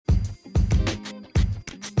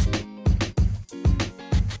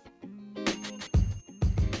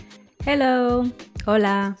Hello,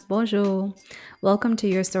 hola, bonjour. Welcome to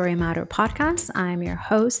Your Story Matter podcast. I'm your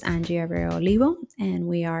host, Angie Olivo, and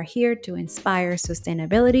we are here to inspire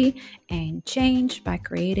sustainability and change by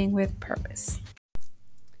creating with purpose.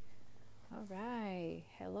 All right.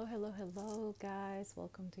 Hello, guys.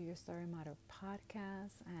 Welcome to Your Story Matter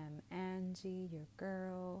podcast. I'm Angie, your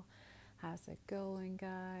girl. How's it going,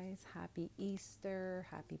 guys? Happy Easter,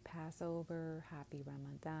 happy Passover, happy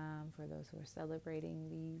Ramadan for those who are celebrating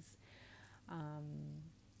these.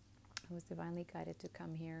 I was divinely guided to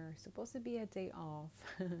come here. Supposed to be a day off,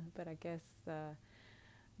 but I guess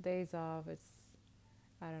days off,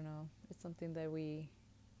 I don't know, it's something that we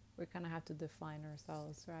kind of have to define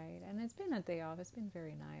ourselves, right? And it's been a day off. It's been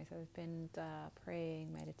very nice. I've been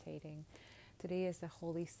praying, meditating. Today is the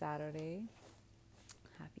Holy Saturday.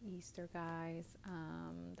 Happy Easter, guys.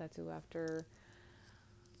 That's after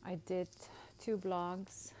I did 2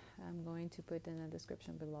 blogs. I'm going to put in a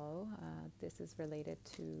description below. This is related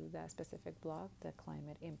to that specific blog, the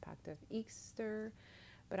climate impact of Easter.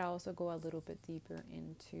 But I also go a little bit deeper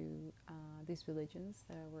into these religions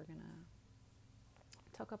that we're going to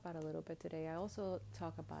talk about a little bit today. I also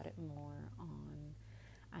talk about it more on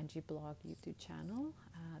Angie Blog YouTube channel.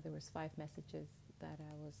 There was 5 messages that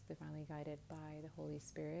I was divinely guided by the Holy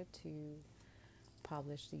Spirit to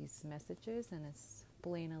publish these messages and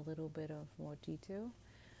explain a little bit of more detail.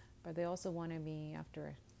 But they also wanted me,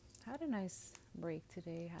 after I had a nice break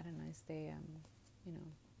today, had a nice day,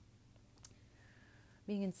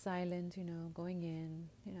 being in silent, going in,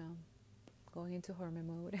 going into hermit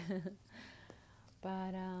mode.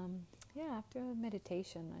 But yeah, after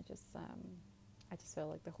meditation, I just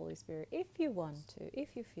felt like the Holy Spirit, if you want to,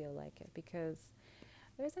 if you feel like it, because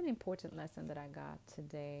there's an important lesson that I got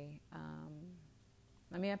today.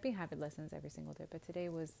 I've been having lessons every single day, but today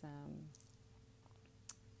was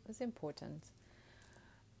important.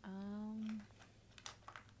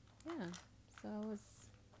 Yeah, so I was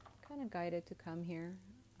kind of guided to come here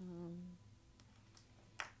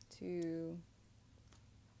to,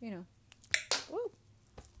 woo,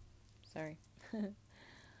 sorry,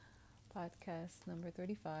 podcast number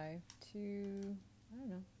 35 to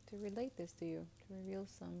relate this to you, to reveal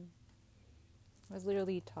some. I was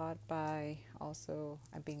literally taught by, also,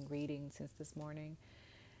 I've been reading since this morning.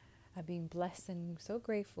 I've been blessed and so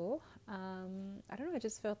grateful. I don't know, I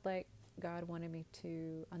just felt like God wanted me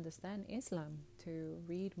to understand Islam, to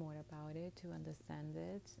read more about it, to understand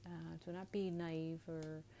it, to not be naive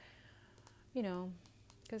or,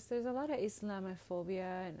 because there's a lot of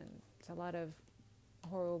Islamophobia and it's a lot of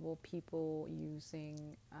horrible people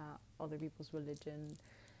using other people's religion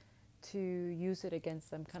to use it against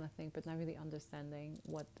them, kind of thing, but not really understanding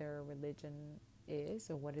what their religion is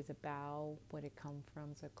or what it's about, what it comes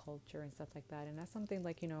from, so culture and stuff like that. And that's something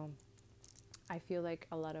like, I feel like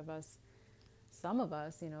a lot of us, some of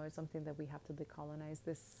us, it's something that we have to decolonize,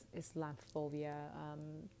 this Islamophobia,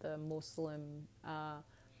 the Muslim, kind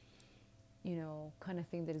of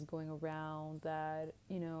thing that is going around, that,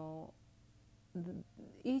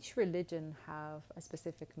 each religion have a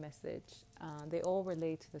specific message. They all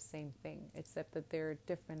relate to the same thing, except that they're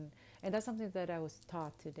different. And that's something that I was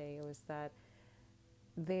taught today, was that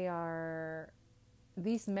these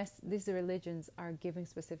religions are giving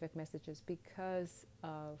specific messages because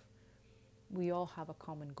of, we all have a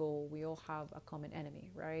common goal. We all have a common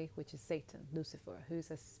enemy, right? Which is Satan, Lucifer,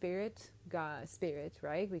 who's a God spirit,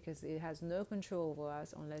 right? Because it has no control over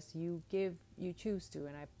us unless you choose to.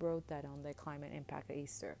 And I wrote that on the climate impact of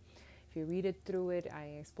Easter. If you read it through it,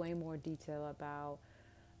 I explain more detail about.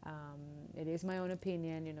 It is my own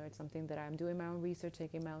opinion, it's something that I'm doing my own research,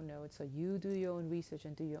 taking my own notes. So you do your own research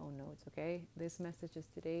and do your own notes, okay? This message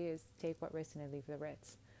today is take what resonates, leave the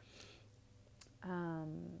rest.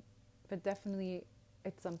 But definitely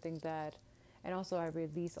it's something that, and also I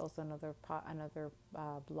released also another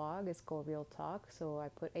blog. It's called Real Talk. So I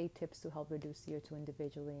put 8 tips to help reduce CO2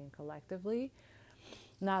 individually and collectively.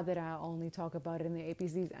 Not that I only talk about it in the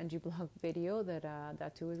APC's Angie blog video,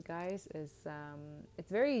 that too is, guys, is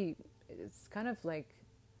it's kind of like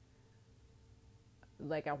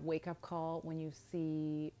a wake-up call when you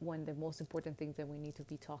see when the most important things that we need to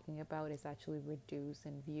be talking about is actually reduce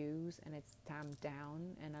in views, and it's tamped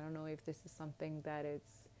down. And I don't know if this is something that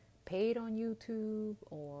it's paid on YouTube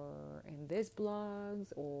or in these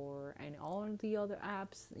blogs or in all the other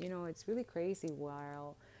apps. It's really crazy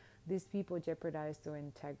while these people jeopardize their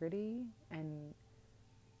integrity and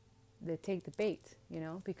they take the bait,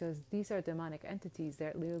 because these are demonic entities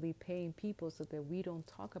that are literally paying people so that we don't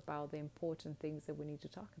talk about the important things that we need to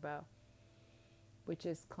talk about, which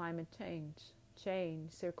is climate change,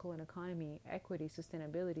 circular economy, equity,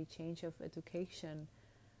 sustainability, change of education,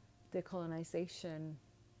 decolonization,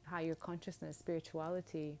 higher consciousness,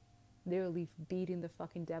 spirituality, literally beating the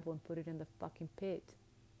fucking devil and put it in the fucking pit.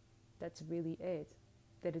 That's really it.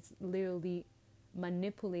 That it's literally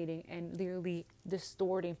manipulating and literally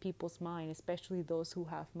distorting people's mind, especially those who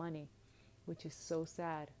have money, which is so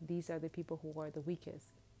sad. These are the people who are the weakest.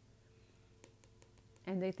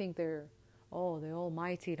 And they think they're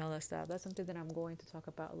almighty and all that stuff. That's something that I'm going to talk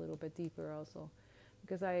about a little bit deeper also.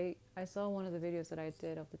 Because I saw one of the videos that I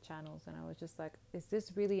did of the channels, and I was just like, is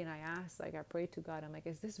this really, and I asked, like, I prayed to God, I'm like,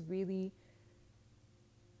 is this really,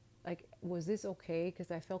 like, was this okay? Because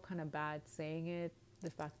I felt kind of bad saying it, the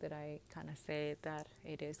fact that I kind of say that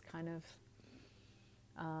it is kind of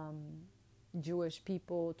Jewish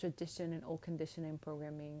people, tradition and old conditioning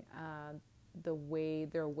programming, the way,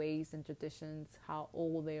 their ways and traditions, how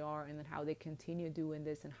old they are, and then how they continue doing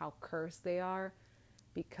this, and how cursed they are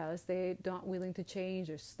because they're not willing to change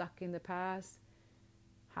or stuck in the past.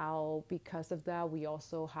 How because of that we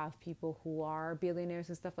also have people who are billionaires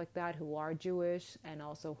and stuff like that, who are Jewish, and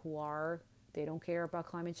also who are, they don't care about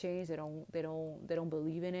climate change, they don't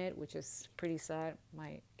believe in it, which is pretty sad.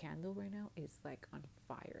 My candle right now is like on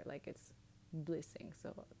fire, like it's blissing,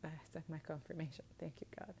 so that's like my confirmation. Thank you,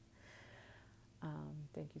 God.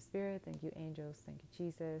 Thank you, Spirit. Thank you, angels. Thank you,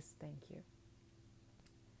 Jesus. Thank you.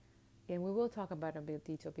 And we will talk about it a bit of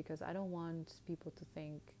detail, because I don't want people to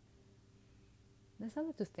think, there's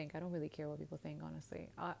nothing to think. I don't really care what people think, honestly.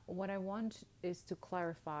 What I want is to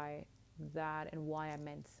clarify that and why I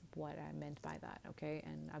meant what I meant by that, okay?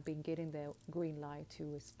 And I've been getting the green light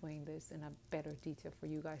to explain this in a better detail for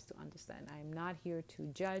you guys to understand. I'm not here to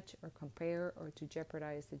judge or compare or to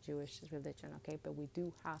jeopardize the Jewish religion, okay? But we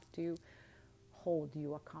do have to hold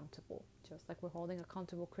you accountable, just like we're holding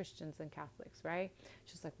accountable Christians and Catholics, right?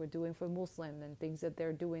 Just like we're doing for Muslims and things that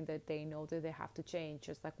they're doing that they know that they have to change.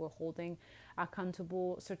 Just like we're holding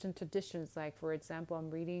accountable certain traditions. Like, for example, I'm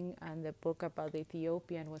reading in the book about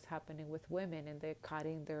Ethiopia and what's happening with women, and they're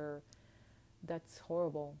cutting their, that's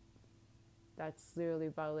horrible. That's literally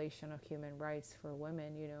violation of human rights for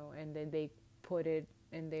women, you know, and then they put it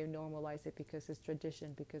and they normalize it because it's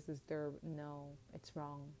tradition, because it's their, no, it's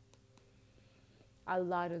wrong. A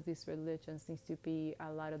lot of these religions needs to be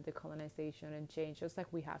a lot of decolonization and change, just like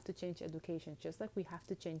we have to change education, just like we have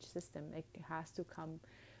to change system. It has to come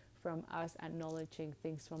from us acknowledging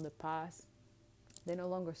things from the past. They no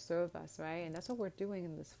longer serve us, right? And that's what we're doing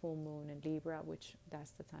in this full moon in Libra, which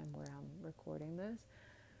that's the time where I'm recording this.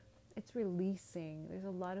 It's releasing. There's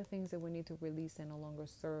a lot of things that we need to release and no longer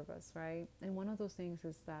serve us, right? And one of those things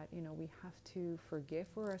is that, you know, we have to forgive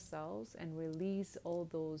for ourselves and release all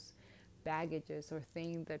those baggages or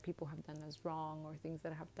things that people have done as wrong, or things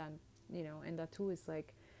that have done, you know. And that too is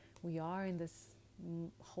like, we are in this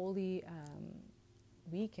holy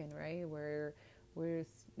weekend, right, where we're,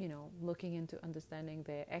 you know, looking into understanding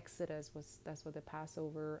the Exodus. That's what the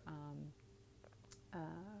Passover,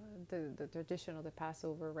 the tradition of the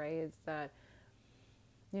Passover, right, is that,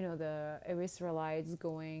 you know, the Israelites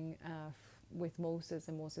going with Moses,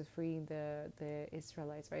 and Moses freeing the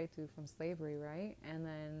Israelites, right, from slavery, right, and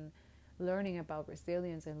then learning about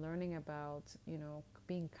resilience and learning about, you know,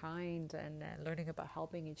 being kind, and learning about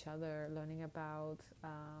helping each other, learning about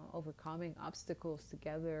overcoming obstacles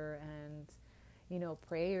together, and, you know,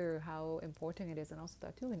 prayer, how important it is. And also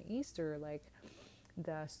that too in Easter, like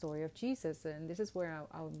the story of Jesus. And this is where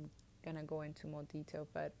I'm gonna go into more detail,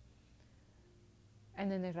 but,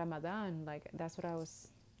 and then in Ramadan, like that's what I was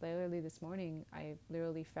literally this morning, I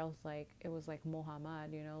literally felt like it was like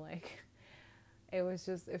Muhammad, you know, like it was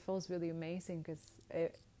just, it feels really amazing, because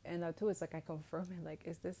it, and that too, it's like I confirm it, like,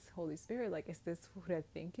 is this Holy Spirit, like, is this what I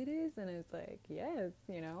think it is? And it's like, yes,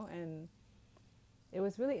 you know. And it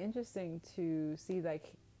was really interesting to see,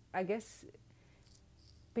 like, I guess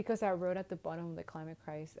because I wrote at the bottom of the climate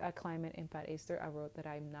crisis, climate impact Easter, I wrote that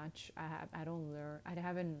I'm not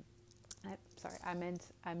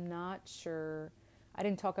I'm not sure, I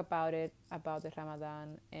didn't talk about it, about the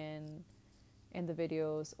Ramadan in the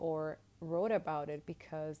videos, or wrote about it,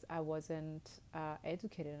 because I wasn't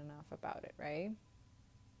educated enough about it, right?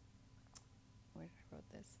 Where did I wrote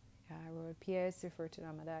this? Yeah, I wrote, P.S. refer to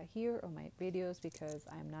Ramadan here on my videos, because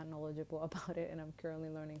I'm not knowledgeable about it and I'm currently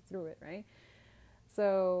learning through it, right?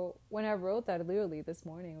 So when I wrote that literally this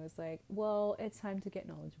morning, it was like, well, it's time to get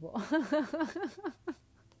knowledgeable.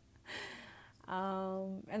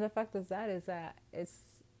 And the fact is that it's,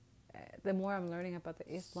 the more I'm learning about the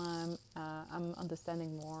Islam, I'm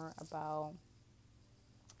understanding more about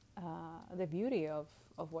the beauty of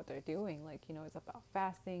what they're doing. Like, you know, it's about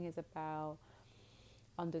fasting, it's about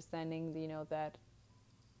understanding, you know, that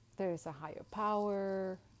there is a higher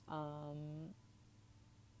power,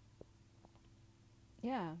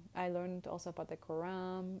 yeah, I learned also about the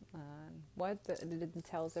Quran and what the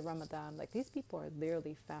tells of Ramadan. Like these people are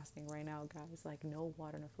literally fasting right now, guys. Like no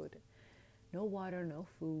water, no food, no water, no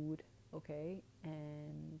food. Okay,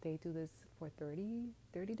 and they do this for 30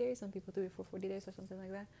 days. Some people do it for 40 days or something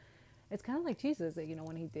like that. It's kind of like Jesus, like,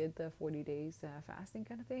 when he did the 40 days fasting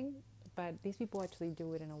kind of thing. But these people actually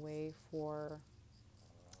do it in a way for,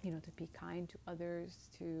 to be kind to others,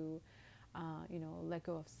 to, let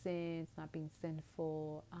go of sins, not being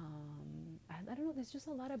sinful. I don't know, there's just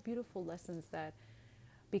a lot of beautiful lessons that,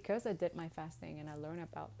 because I did my fasting and I learned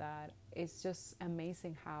about that, it's just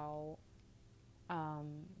amazing how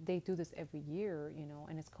they do this every year,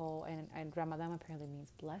 and it's called, and Ramadan apparently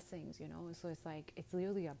means blessings, so it's like, it's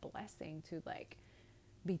literally a blessing to like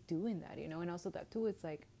be doing that, and also that too, it's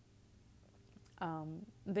like,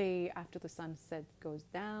 they, after the sunset goes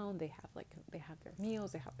down, they have their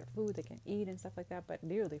meals, they have their food, they can eat and stuff like that, but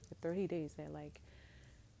literally for 30 days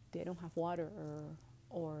they don't have water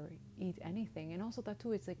or eat anything. And also that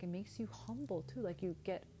too, it's like, it makes you humble too, like you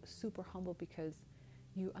get super humble because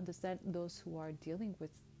you understand those who are dealing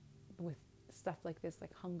with stuff like this,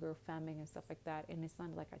 like hunger, famine and stuff like that, and it's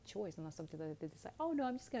not like a choice, and not something that they decide, oh no,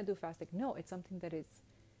 I'm just gonna do fasting. No, it's something that is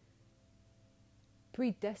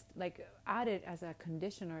predestined, like added as a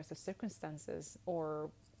condition or as a circumstances,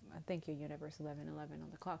 or thank you universe, 11:11 on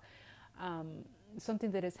the clock,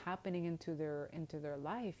 something that is happening into their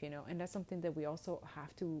life, and that's something that we also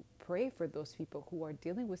have to pray for those people who are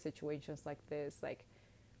dealing with situations like this, like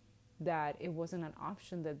that it wasn't an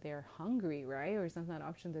option that they're hungry, right? Or it's not an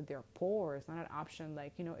option that they're poor. It's not an option,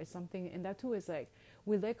 like, it's something. And that too is like,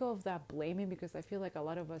 we let go of that blaming, because I feel like a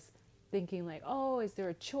lot of us thinking like, oh, is there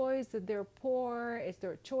a choice that they're poor? Is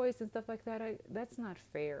there a choice and stuff like that? That's not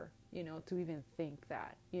fair, to even think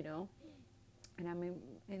that, and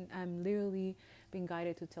I'm literally being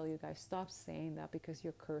guided to tell you guys, stop saying that, because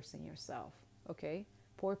you're cursing yourself. Okay,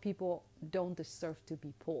 poor people don't deserve to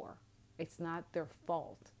be poor. It's not their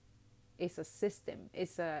fault. It's a system.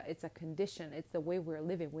 It's a condition. It's the way we're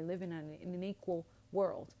living. We live in an unequal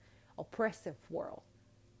world, oppressive world.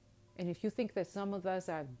 And if you think that some of us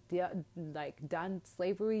are done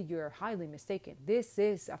slavery, you're highly mistaken. This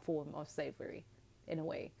is a form of slavery, in a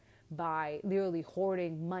way, by literally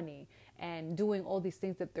hoarding money and doing all these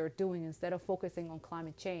things that they're doing instead of focusing on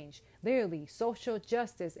climate change. Literally, social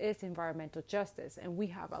justice is environmental justice, and we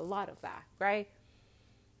have a lot of that, right?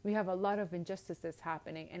 We have a lot of injustices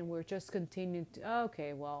happening, and we're just continuing to,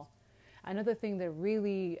 okay, well, another thing that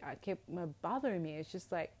really kept bothering me is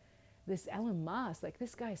just like this Elon Musk, like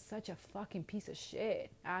this guy is such a fucking piece of shit.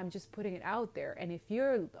 I'm just putting it out there. And if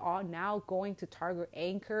you're now going to target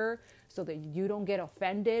Anchor so that you don't get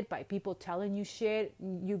offended by people telling you shit,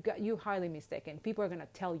 you're highly mistaken. People are going to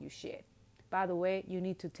tell you shit. By the way, you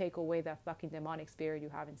need to take away that fucking demonic spirit you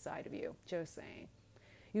have inside of you. Just saying.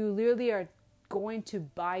 You literally are going to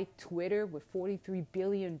buy Twitter with $43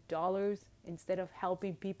 billion instead of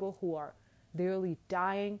helping people who are literally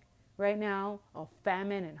dying right now of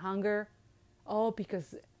famine and hunger, all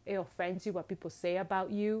because it offends you what people say about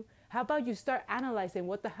you. How about you start analyzing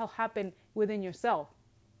what the hell happened within yourself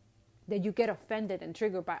that you get offended and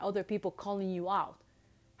triggered by other people calling you out?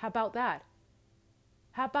 How about that?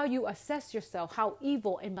 How about you assess yourself, how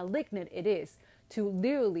evil and malignant it is to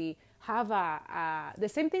literally have the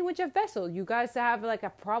same thing with Jeff Bezos. You guys have like a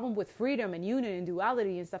problem with freedom and union and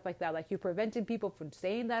duality and stuff like that. Like you're preventing people from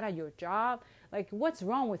saying that at your job. Like what's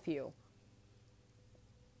wrong with you?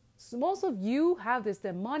 So most of you have this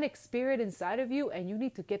demonic spirit inside of you, and you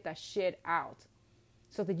need to get that shit out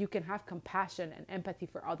so that you can have compassion and empathy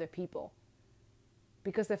for other people.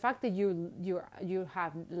 Because the fact that you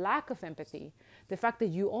have lack of empathy, the fact that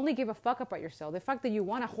you only give a fuck about yourself, the fact that you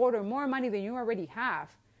want to hoard more money than you already have,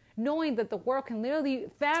 knowing that the world can literally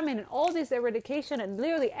famine and all this eradication and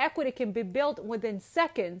literally equity can be built within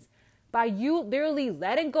seconds by you literally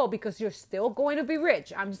letting go, because you're still going to be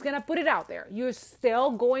rich. I'm just going to put it out there. You're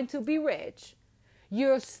still going to be rich.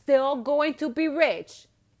 You're still going to be rich,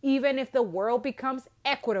 even if the world becomes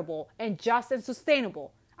equitable and just and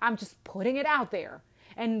sustainable. I'm just putting it out there.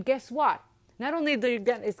 And guess what? Not only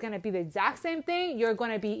it's going to be the exact same thing, you're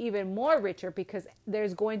going to be even more richer, because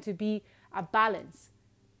there's going to be a balance.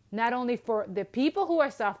 Not only for the people who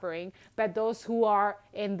are suffering, but those who are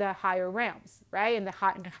in the higher realms, right? In the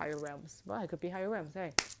higher realms. Well, it could be higher realms,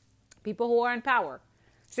 hey. People who are in power.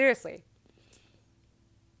 Seriously.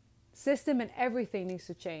 System and everything needs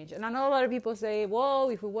to change. And I know a lot of people say, whoa,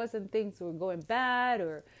 if it wasn't things were going bad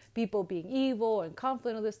or people being evil and conflict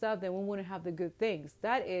and all this stuff, then we wouldn't have the good things.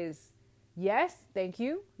 That is, yes, thank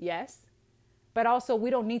you, yes. But also we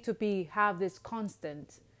don't need to have this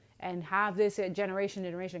constant and have this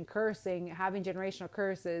generation cursing, having generational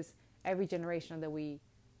curses every generation that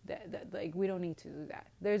like we don't need to do that.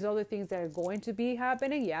 There's other things that are going to be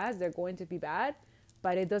happening. Yes, they're going to be bad,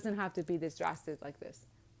 but it doesn't have to be this drastic like this.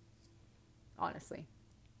 Honestly,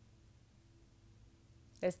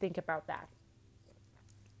 let's think about that.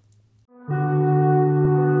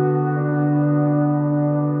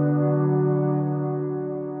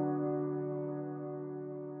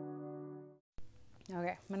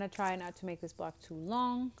 Okay, I'm gonna try not to make this block too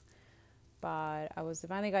long, but I was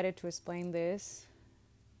divinely guided to explain this,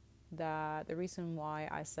 that the reason why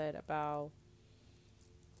I said about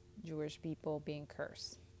Jewish people being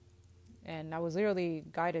cursed. And I was literally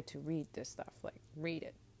guided to read this stuff, like read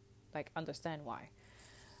it, like understand why.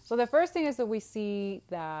 So the first thing is that we see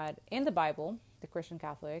that in the Bible, the Christian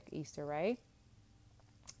Catholic Easter, right?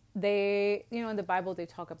 They, in the Bible, they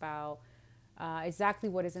talk about exactly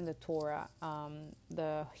what is in the Torah,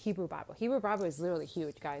 the Hebrew Bible. Hebrew Bible is literally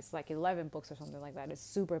huge, guys, like 11 books or something like that. It's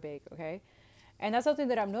super big, okay? And that's something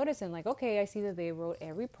that I'm noticing, like, okay, I see that they wrote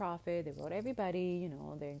every prophet, they wrote everybody,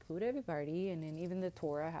 they include everybody. And then even the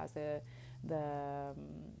Torah has the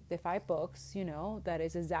 5 books, that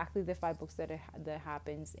is exactly the 5 books that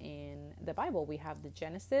happens in the Bible. We have the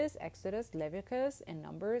Genesis, Exodus, Leviticus, and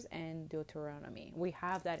Numbers, and Deuteronomy. We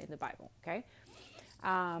have that in the Bible, okay?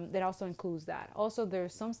 That also includes that. Also,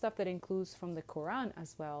 there's some stuff that includes from the Quran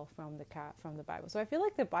as well, from the Bible. So I feel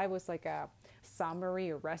like the Bible is like a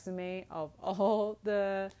summary or resume of all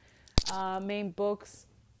the main books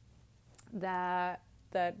that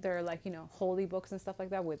they're like, holy books and stuff like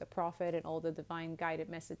that, with the prophet and all the divine guided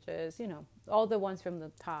messages, all the ones from the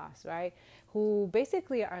past, right? Who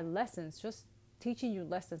basically are lessons, just teaching you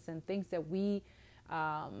lessons and things that we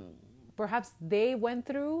perhaps they went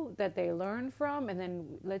through, that they learned from, and then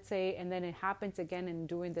let's say, and then it happens again and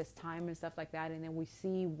during this time and stuff like that, and then we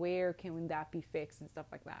see where can that be fixed and stuff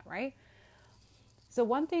like that, right? So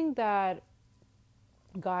one thing that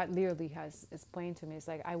God literally has explained to me is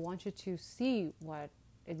like, I want you to see what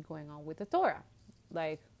is going on with the Torah.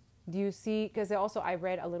 Like, do you see? Because also I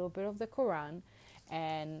read a little bit of the Quran,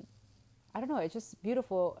 and I don't know, it's just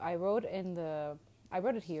beautiful. I wrote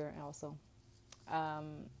it here also.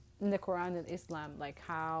 In the Quran and Islam, like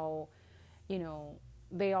how,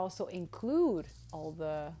 they also include all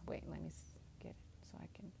the, wait, let me get it so I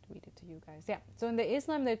can read it to you guys. Yeah. So in the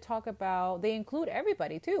Islam, they include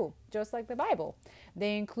everybody too, just like the Bible.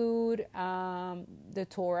 They include the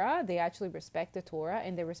Torah. They actually respect the Torah,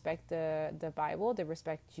 and they respect the Bible. They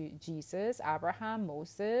respect Jesus, Abraham,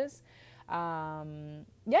 Moses.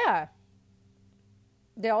 Yeah.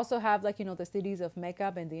 They also have, like, the cities of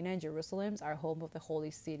Mecca, Medina, and Jerusalem are home of the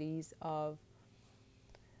holy cities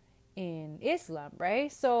in Islam,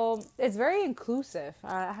 right? So it's very inclusive.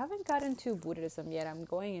 I haven't gotten to Buddhism yet. I'm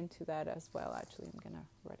going into that as well. Actually, I'm going to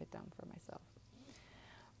write it down for myself.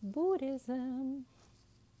 Buddhism.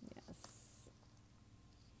 Yes.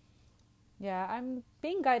 Yeah, I'm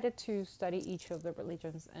being guided to study each of the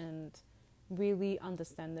religions and really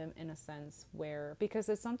understand them in a sense because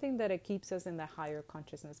it's something that it keeps us in the higher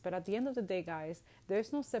consciousness. But at the end of the day, guys,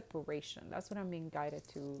 there's no separation. That's what I'm being guided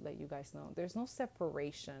to let you guys know. There's no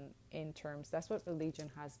separation in terms. That's what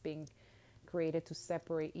religion has been created, to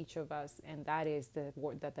separate each of us. And that is the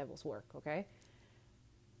devil's work, okay?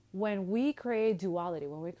 When we create duality,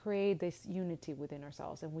 when we create this unity within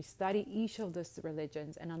ourselves, and we study each of these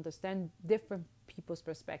religions and understand different people's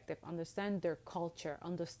perspective, understand their culture,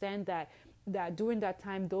 understand that during that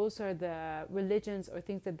time, those are the religions or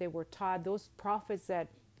things that they were taught, those prophets, that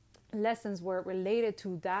lessons were related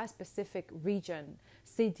to that specific region,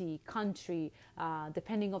 city, country,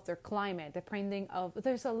 depending of their climate,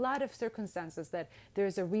 there's a lot of circumstances that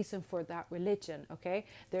there's a reason for that religion, okay?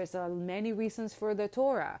 There's many reasons for the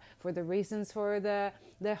Torah, for the reasons for the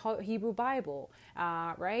Hebrew Bible,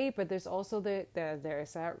 right? But there's also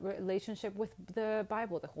there's a relationship with the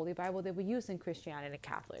Bible, the Holy Bible that we use in Christianity and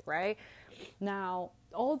Catholic, right? Now,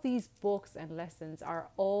 all these books and lessons are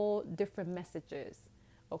all different messages.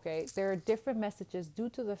 Okay, there are different messages due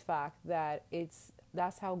to the fact that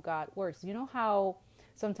that's how God works. You know how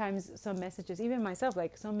sometimes some messages, even myself,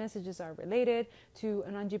 like some messages are related to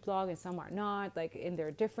an Angie blog and some are not, like, and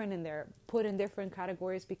they're different and they're put in different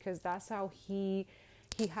categories because that's how he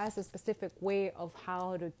has a specific way of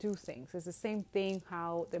how to do things. It's the same thing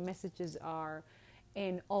how the messages are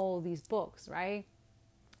in all these books, right?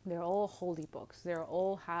 They're all holy books. They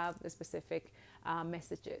all have the specific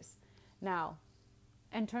messages. Now,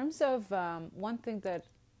 in terms of one thing that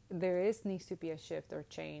needs to be a shift or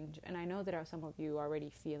change, and I know that some of you are already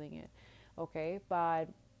feeling it, okay? But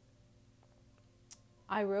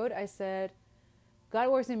I said, God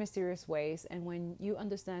works in mysterious ways, and when you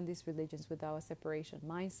understand these religions without a separation,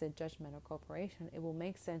 mindset, judgment, or cooperation, it will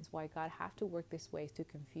make sense why God have to work these ways to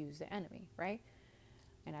confuse the enemy, right?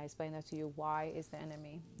 And I explained that to you. Why is the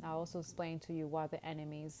enemy? I also explained to you what the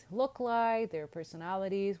enemies look like, their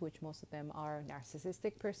personalities, which most of them are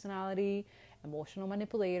narcissistic personality, emotional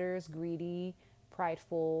manipulators, greedy,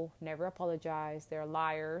 prideful, never apologize. They're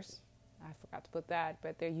liars. I forgot to put that,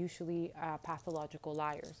 but they're usually pathological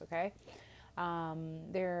liars, okay?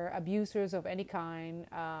 They're abusers of any kind.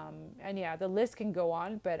 And yeah, the list can go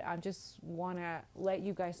on, but I just want to let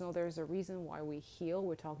you guys know there's a reason why we heal.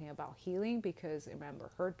 We're talking about healing because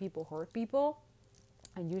remember, hurt people.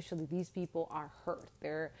 And usually these people are hurt.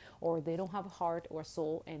 They don't have a heart or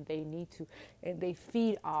soul, and they need to, and they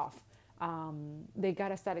feed off. They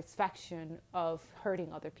got a satisfaction of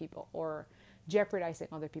hurting other people or jeopardizing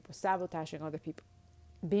other people, sabotaging other people,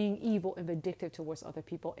 being evil and vindictive towards other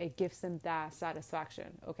people. It gives them that satisfaction,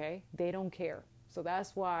 okay? They don't care. So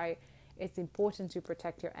that's why it's important to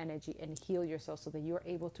protect your energy and heal yourself so that you're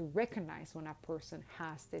able to recognize when a person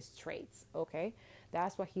has these traits, okay?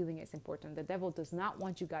 That's why healing is important. The devil does not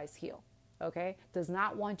want you guys heal, okay? Does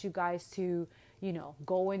not want you guys to,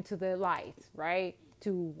 go into the light, right?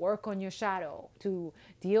 To work on your shadow, to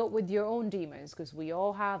deal with your own demons, because we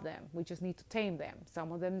all have them. We just need to tame them.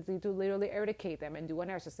 Some of them need to literally eradicate them and do an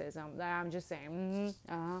exorcism. I'm just saying.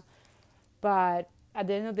 But at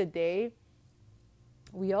the end of the day,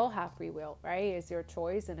 we all have free will, right? It's your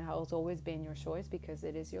choice, and it has always been your choice because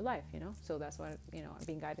it is your life, So that's what, I'm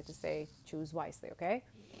being guided to say, choose wisely, okay?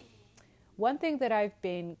 One thing that I've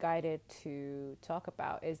been guided to talk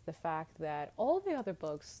about is the fact that all the other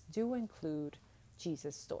books do include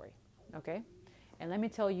Jesus' story, okay? And let me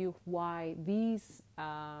tell you why these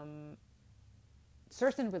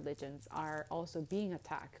certain religions are also being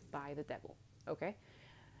attacked by the devil, okay?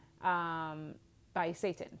 By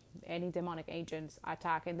Satan. Any demonic agents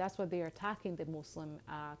attack, and that's what they are attacking the Muslim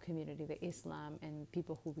community, the Islam, and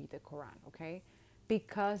people who read the Quran, okay?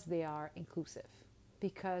 Because they are inclusive,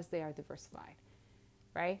 because they are diversified,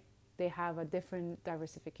 right? They have a different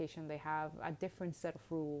diversification, they have a different set of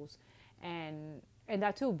rules, and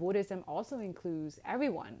that too, Buddhism also includes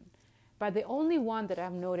everyone. But the only one that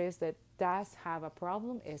I've noticed that does have a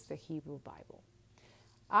problem is the Hebrew Bible.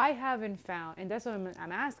 I haven't found, and that's what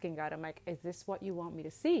I'm asking God. I'm like, is this what you want me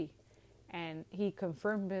to see? And he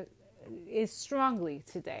confirmed it strongly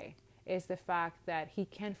today, is the fact that he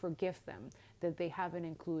can forgive them, that they haven't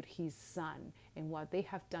included his son and what they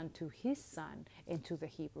have done to his son into the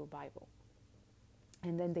Hebrew Bible.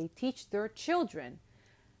 And then they teach their children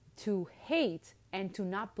to hate and to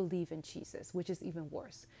not believe in Jesus, which is even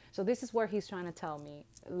worse. So this is where he's trying to tell me,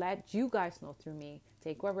 let you guys know through me,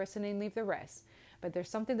 take what resonates and leave the rest. But there's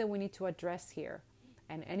something that we need to address here.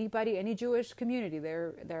 And anybody, any Jewish community,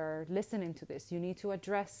 they're listening to this. You need to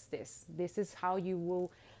address this. This is how you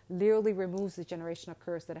will literally remove the generational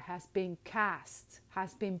curse that has been cast,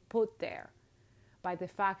 has been put there by the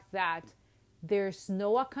fact that there's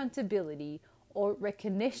no accountability or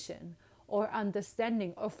recognition or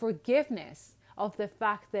understanding or forgiveness of the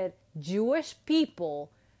fact that Jewish people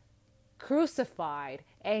crucified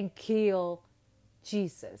and killed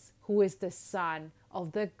Jesus, who is the Son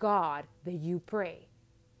of the God that you pray.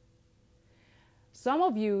 Some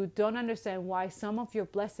of you don't understand why some of your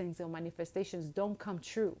blessings and manifestations don't come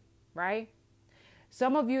true, right?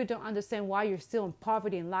 Some of you don't understand why you're still in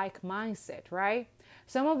poverty and lack mindset, right?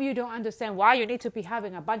 Some of you don't understand why you need to be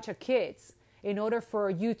having a bunch of kids in order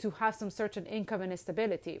for you to have some certain income and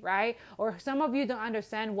stability, right? Or some of you don't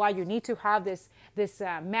understand why you need to have this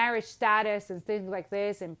marriage status and things like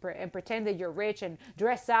this and pretend that you're rich and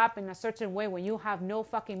dress up in a certain way when you have no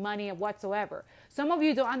fucking money whatsoever. Some of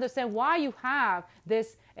you don't understand why you have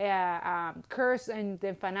this curse and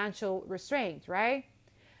the financial restraint, right?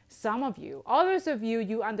 Some of you, others of you,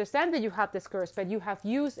 you understand that you have this curse, but you have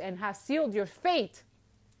used and have sealed your fate,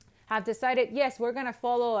 have decided, yes, we're going to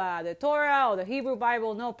follow the Torah or the Hebrew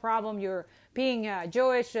Bible, no problem. You're being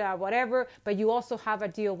Jewish, whatever, but you also have a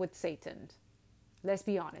deal with Satan. Let's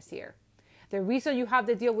be honest here. The reason you have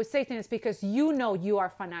the deal with Satan is because you know you are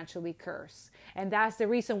financially cursed. And that's the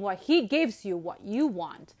reason why he gives you what you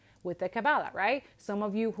want with the Kabbalah, right? Some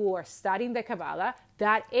of you who are studying the Kabbalah,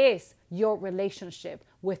 that is your relationship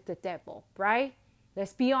with the devil, right?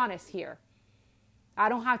 Let's be honest here. I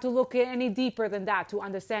don't have to look any deeper than that to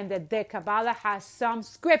understand that the Kabbalah has some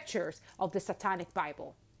scriptures of the Satanic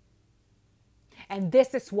Bible. And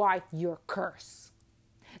this is why you're cursed.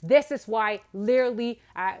 This is why literally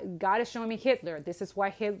God is showing me Hitler. This is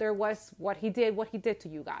why Hitler was what he did to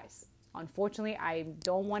you guys. Unfortunately, I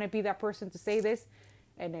don't want to be that person to say this,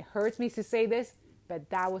 and it hurts me to say this, but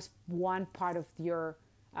that was one part of your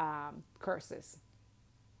curses.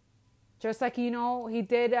 Just like, he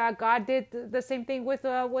did, God did the same thing with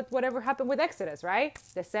whatever happened with Exodus, right?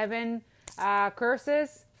 The 7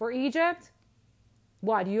 curses for Egypt.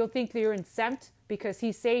 What, you think you're exempt because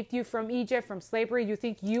he saved you from Egypt, from slavery? You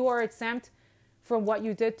think you are exempt from what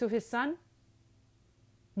you did to his son?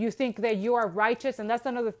 You think that you are righteous? And that's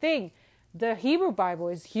another thing. The Hebrew Bible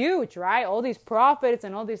is huge, right? All these prophets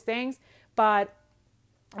and all these things. But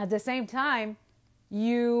at the same time,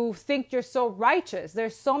 you think you're so righteous.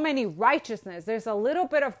 There's so many righteousness. There's a little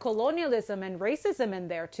bit of colonialism and racism in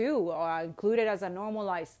there too, included as a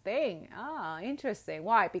normalized thing. Interesting.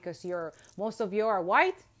 Why? Because most of you are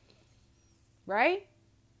white, right?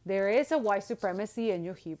 There is a white supremacy in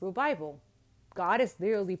your Hebrew Bible. God is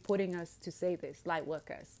literally putting us to say this, light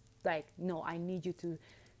workers. Like, no, I need you to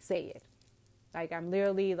say it. Like, I'm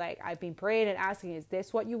literally, like, I've been praying and asking, is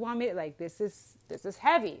this what you want me to, like, this is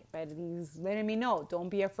heavy. But he's letting me know, don't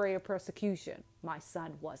be afraid of persecution. My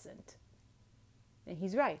son wasn't. And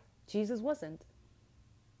he's right. Jesus wasn't.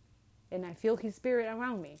 And I feel his spirit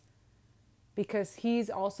around me. Because he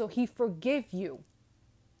forgave you.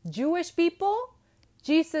 Jewish people,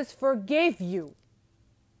 Jesus forgave you.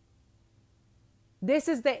 This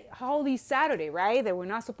is the Holy Saturday, right? That we're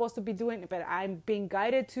not supposed to be doing it, but I'm being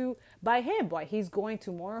guided to by him. But he's going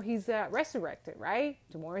tomorrow. He's resurrected, right?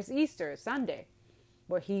 Tomorrow is Easter, Sunday.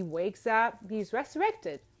 But he wakes up, he's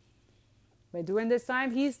resurrected. But during this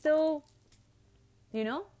time, he's still,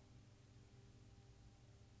 And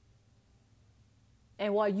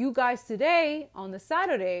while you guys today, on the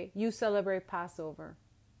Saturday, you celebrate Passover.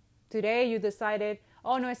 Today you decided,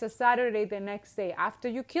 oh no, it's a Saturday the next day. After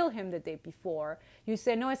you kill him the day before, you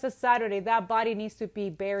say, no, it's a Saturday. That body needs to be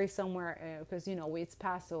buried somewhere because, it's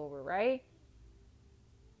Passover, right?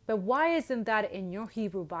 But why isn't that in your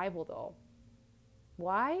Hebrew Bible though?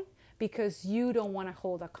 Why? Because you don't want to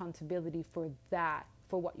hold accountability for that,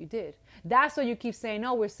 for what you did. That's why you keep saying,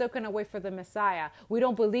 no, we're still going to wait for the Messiah. We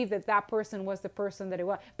don't believe that person was the person that it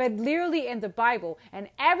was. But literally in the Bible and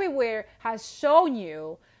everywhere has shown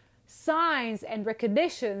you signs and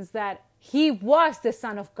recognitions that he was the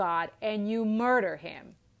Son of God and you murder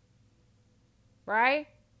him. Right?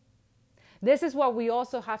 This is what we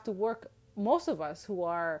also have to work, most of us who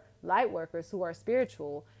are light workers, who are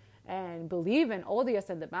spiritual and believe in all the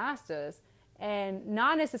ascended masters and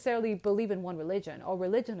not necessarily believe in one religion. Our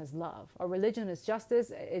religion is love. Our religion is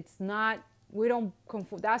justice. It's not, we don't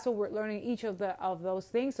conform. That's what we're learning, each of those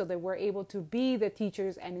things, so that we're able to be the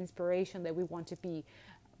teachers and inspiration that we want to be,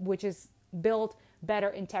 which is build better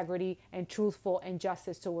integrity and truthful and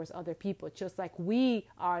justice towards other people. Just like we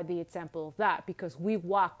are the example of that, because we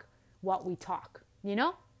walk what we talk,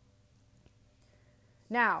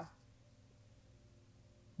 Now,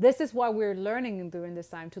 this is why we're learning during this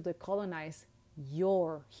time to decolonize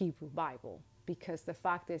your Hebrew Bible, because the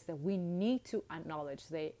fact is that we need to acknowledge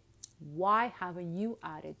that why haven't you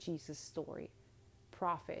added Jesus' story,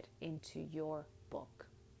 prophet, into your book?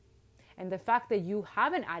 And the fact that you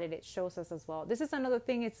haven't added it shows us as well. This is another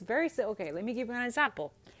thing. It's very, okay, let me give you an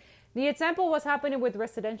example. The example was happening with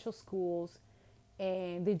residential schools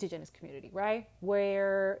in the indigenous community, right?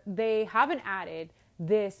 Where they haven't added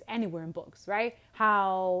this anywhere in books, right?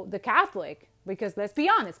 How the Catholic, because let's be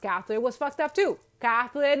honest, Catholic was fucked up too.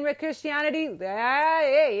 Catholic and Christianity,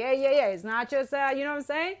 yeah. It's not just, you know what I'm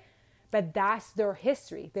saying? But that's their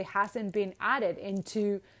history. They hasn't been added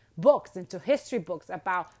into books, into history books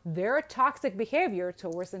about their toxic behavior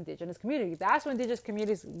towards indigenous community. That's when indigenous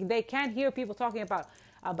communities, they can't hear people talking about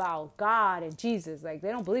God and Jesus. Like, they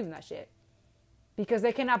don't believe in that shit. Because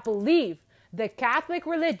they cannot believe the Catholic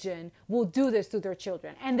religion will do this to their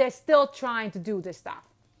children. And they're still trying to do this stuff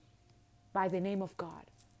by the name of God.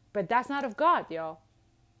 But that's not of God, yo.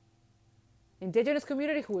 Indigenous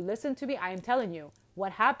community who listen to me, I am telling you,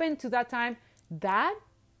 what happened to that time, that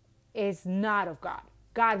is not of God.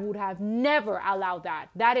 God would have never allowed that.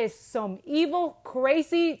 That is some evil,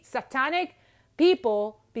 crazy, satanic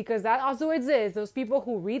people, because that also exists. Those people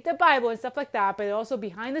who read the Bible and stuff like that, but also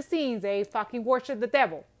behind the scenes, they fucking worship the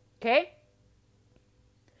devil. Okay?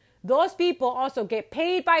 Those people also get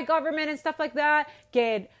paid by government and stuff like that.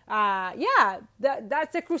 That's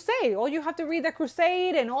a crusade. All you have to read the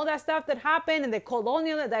crusade and all that stuff that happened, and the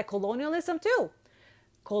colonialism too.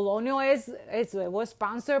 It was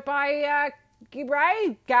sponsored by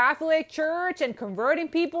right, Catholic Church and converting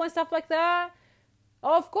people and stuff like that.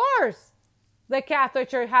 Of course, the Catholic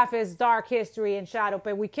Church have its dark history and shadow,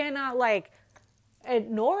 but we cannot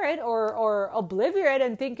ignore it or obliviate it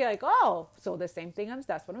and think so the same thing.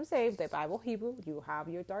 That's what I'm saying. The Bible, Hebrew, you have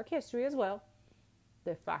your dark history as well.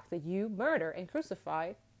 the fact that you murder and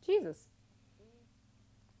crucify Jesus.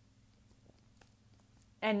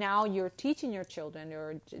 And now you're teaching your children,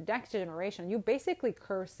 your next generation, you're basically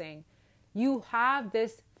cursing. You have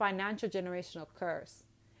this financial generational curse.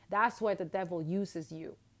 That's why the devil uses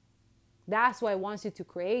you. That's why he wants you to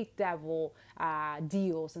create devil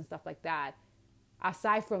deals and stuff like that.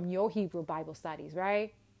 Aside from your Hebrew Bible studies,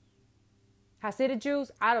 right? Hasidic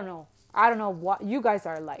Jews, I don't know. I don't know what you guys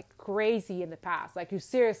are like crazy in the past. Like you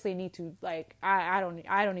seriously need to like, I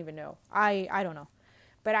don't even know. I don't know.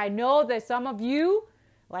 But I know that some of you,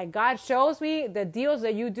 like God shows me the deals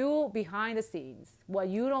that you do behind the scenes. What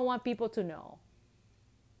you don't want people to know.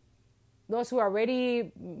 Those who are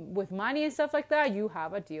already with money and stuff like that, you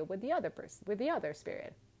have a deal with the other person, with the other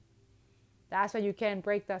spirit. That's why you can't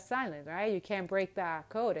break that silence, right? You can't break that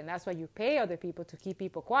code. And that's why you pay other people to keep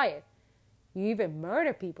people quiet. You even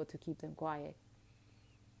murder people to keep them quiet.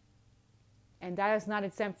 And that is not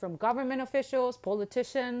exempt from government officials,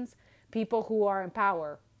 politicians, people who are in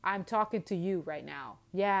power. I'm talking to you right now.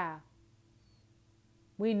 Yeah.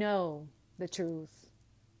 We know the truth.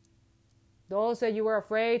 Those that you were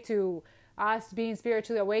afraid to us being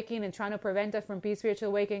spiritually awakened and trying to prevent us from being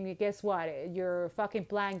spiritually awakened, guess what? Your fucking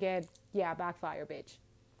plan backfire, bitch.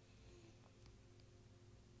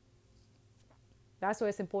 That's why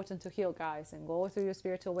it's important to heal, guys, and go through your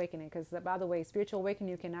spiritual awakening. Because, by the way, spiritual awakening,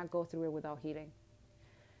 you cannot go through it without healing.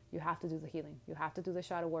 You have to do the healing. You have to do the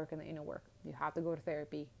shadow work and the inner work. You have to go to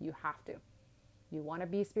therapy. You have to. You want to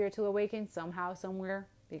be spiritually awakened somehow, somewhere,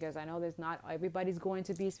 because I know there's not everybody's going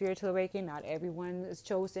to be spiritually awakened. Not everyone is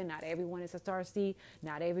chosen. Not everyone is a star seed.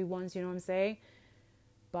 Not everyone's, you know what I'm saying?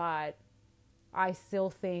 But I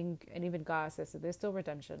still think, and even God says that there's still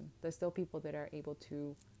redemption. There's still people that are able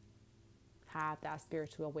to have that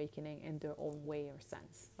spiritual awakening in their own way or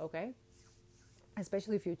sense, okay?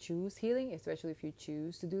 Especially if you choose healing, especially if you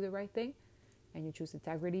choose to do the right thing, and you choose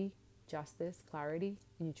integrity, justice, clarity,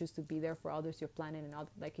 and you choose to be there for others, your planet, and all.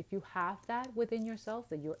 Like if you have that within yourself,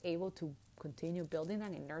 that you're able to continue building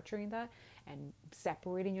that and nurturing that, and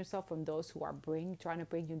separating yourself from those who are trying to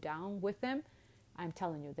bring you down with them, I'm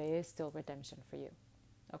telling you, there is still redemption for you,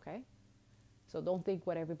 okay? So don't think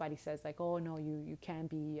what everybody says, like, oh, no, you can't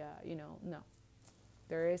be, no.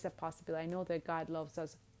 There is a possibility. I know that God loves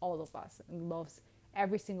us, all of us, and loves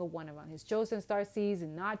every single one of us. His chosen star seeds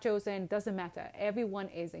and not chosen, doesn't matter. Everyone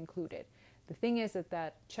is included. The thing is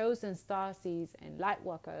that chosen star seeds and light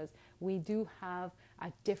workers, we do have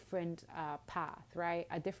a different path, right?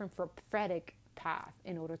 A different prophetic path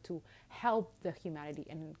in order to help the humanity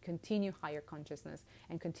and continue higher consciousness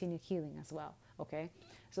and continue healing as well, okay?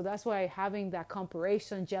 So that's why having that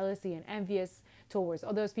comparison, jealousy, and envious towards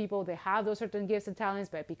others people, they have those certain gifts and talents,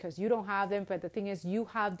 but because you don't have them, but the thing is you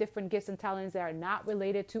have different gifts and talents that are not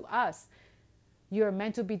related to us. You're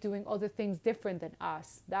meant to be doing other things different than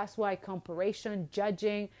us. That's why comparison,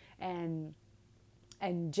 judging, and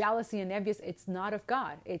jealousy and envious, it's not of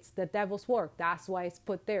God. It's the devil's work. That's why it's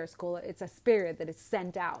put there. It's a spirit that is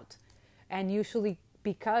sent out. And usually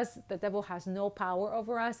because the devil has no power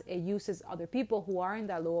over us, it uses other people who are in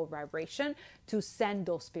that lower vibration to send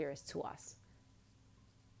those spirits to us.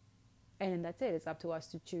 And that's it. It's up to us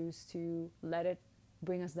to choose to let it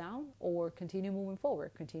bring us down or continue moving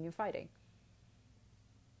forward, continue fighting.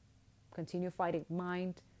 Continue fighting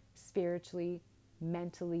mind, spiritually,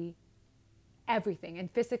 mentally, everything. And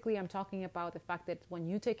physically, I'm talking about the fact that when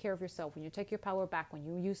you take care of yourself, when you take your power back, when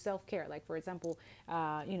you use self-care, like for example,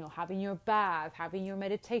 having your bath, having your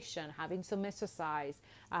meditation, having some exercise,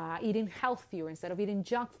 eating healthier instead of eating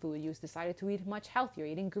junk food. You decided to eat much healthier,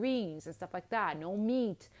 eating greens and stuff like that. No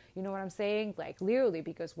meat. You know what I'm saying? Like literally,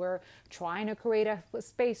 because we're trying to create a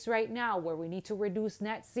space right now where we need to reduce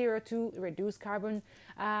net zero to reduce carbon,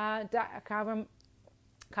 why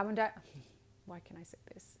can I say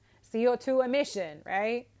this? CO2 emission,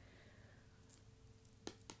 right?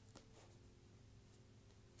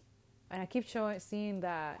 And I keep seeing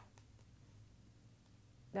that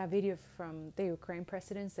video from the Ukraine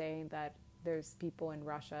president saying that there's people in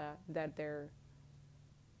Russia that are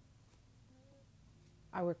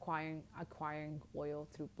acquiring oil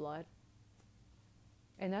through blood.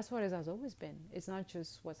 And that's what it has always been. It's not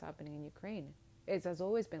just what's happening in Ukraine. It has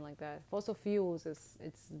always been like that. Fossil fuels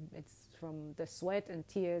it's from the sweat and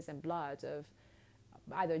tears and blood of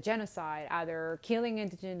either genocide, either killing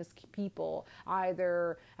indigenous people,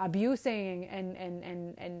 either abusing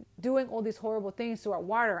and doing all these horrible things to our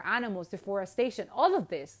water, animals, deforestation. All of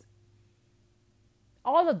this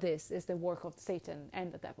is the work of Satan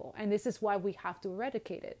and the devil. And this is why we have to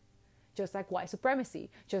eradicate it. Just like white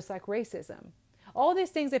supremacy, just like racism. All these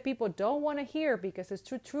things that people don't want to hear because it's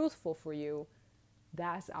too truthful for you.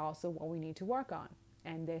 That's also what we need to work on.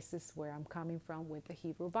 And this is where I'm coming from with the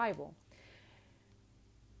Hebrew Bible.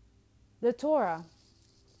 The Torah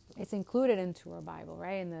is included into our Bible,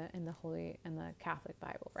 right? In the Catholic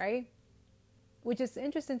Bible, right? Which is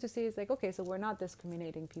interesting to see. It's like, okay, so we're not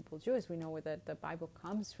discriminating people Jews. We know that the Bible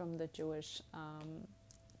comes from the Jewish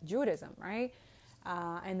Judaism, right?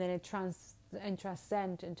 And then it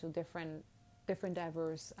transcends into different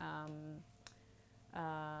diverse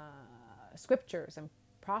scriptures and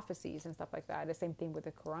prophecies and stuff like that. The same thing with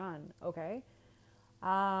the Quran, okay?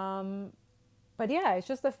 But yeah, it's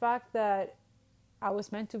just the fact that I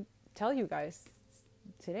was meant to tell you guys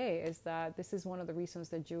today is that this is one of the reasons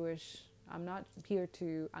that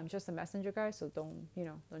I'm just a messenger, guys, so don't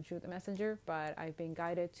shoot the messenger, but I've been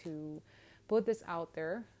guided to put this out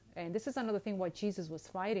there. And this is another thing why Jesus was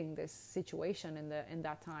fighting this situation in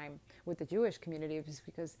that time with the Jewish community, is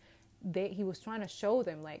because he was trying to show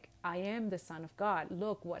them, like, I am the Son of God.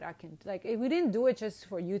 Look what I can, like, we didn't do it just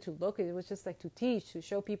for you to look. It was just like to teach, to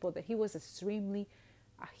show people that he was extremely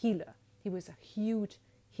a healer. He was a huge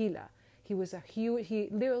healer. He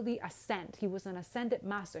literally ascended. He was an ascended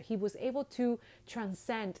master. He was able to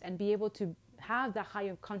transcend and be able to have the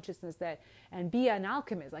higher consciousness and be an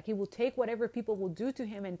alchemist. Like, he will take whatever people will do to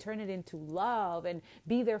him and turn it into love and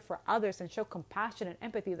be there for others and show compassion and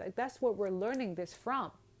empathy. Like, that's what we're learning this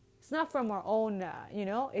from. It's not from our own,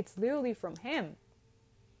 it's literally from him,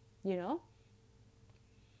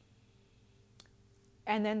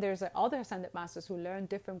 And then there's other ascended masters who learn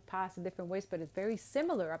different paths in different ways, but it's very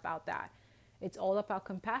similar about that. It's all about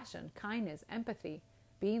compassion, kindness, empathy,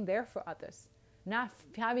 being there for others, not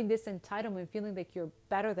having this entitlement, feeling like you're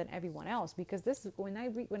better than everyone else. Because this is when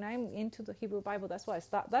I'm into the Hebrew Bible, that's why I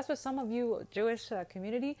stop. That's what some of you Jewish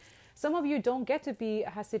community, some of you don't get to be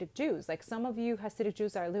Hasidic Jews. Like, some of you Hasidic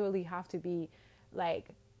Jews are literally have to be like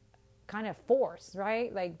kind of forced,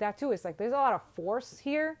 right? Like that too. It's like there's a lot of force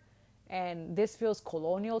here. And this feels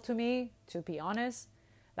colonial to me, to be honest.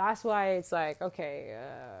 That's why it's like, okay,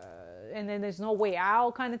 and then there's no way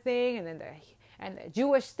out kind of thing. And then the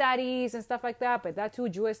Jewish studies and stuff like that. But that too,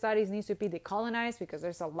 Jewish studies needs to be decolonized because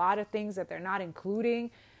there's a lot of things that they're not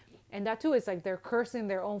including. And that too, it's like they're cursing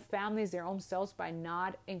their own families, their own selves by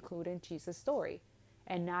not including Jesus' story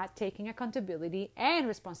and not taking accountability and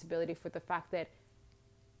responsibility for the fact that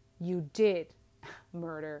you did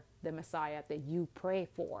murder the Messiah that you pray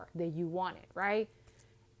for, that you wanted, right?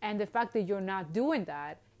 And the fact that you're not doing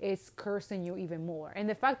that is cursing you even more. And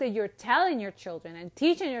the fact that you're telling your children and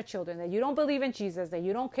teaching your children that you don't believe in Jesus, that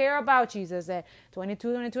you don't care about Jesus, that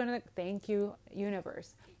 22, thank you,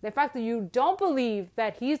 universe. The fact that you don't believe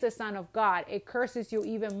that he's the Son of God, it curses you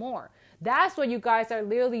even more. That's why you guys are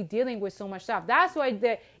literally dealing with so much stuff. That's why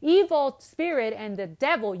the evil spirit and the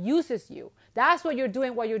devil uses you. That's what you're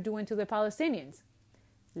doing to the Palestinians.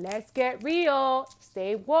 Let's get real.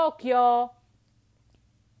 Stay woke, y'all.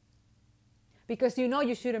 Because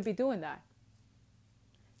you shouldn't be doing that.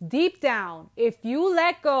 Deep down, if you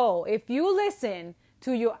let go, if you listen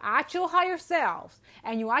to your actual higher selves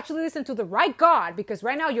and you actually listen to the right God, because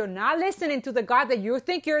right now you're not listening to the God that you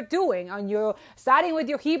think you're doing and you're starting with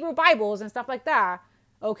your Hebrew Bibles and stuff like that,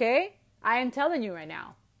 okay? I am telling you right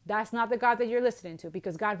now, that's not the God that you're listening to,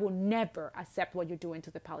 because God will never accept what you're doing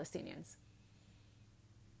to the Palestinians.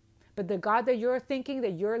 But the God that you're thinking,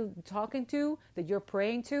 that you're talking to, that you're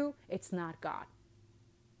praying to, it's not God.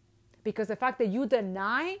 Because the fact that you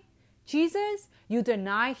deny Jesus, you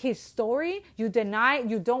deny his story, you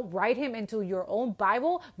don't write him into your own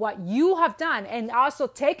Bible, what you have done, and also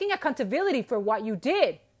taking accountability for what you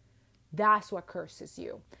did, that's what curses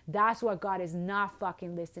you. That's what God is not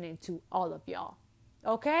fucking listening to all of y'all.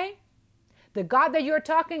 Okay? The God that you're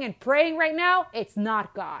talking and praying right now, it's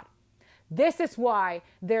not God. This is why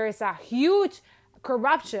there is a huge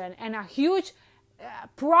corruption and a huge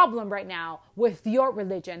problem right now with your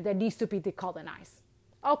religion that needs to be decolonized.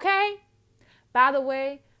 Okay? By the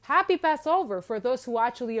way, happy Passover for those who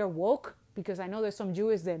actually are woke, because I know there's some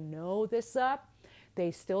Jews that know this up.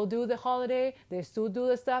 They still do the holiday. They still do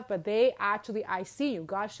the stuff, but I see you.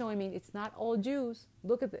 God's showing me it's not all Jews.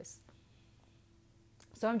 Look at this.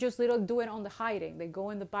 Some Jews literally do it on the hiding. They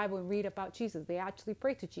go in the Bible and read about Jesus. They actually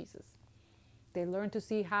pray to Jesus. They learn to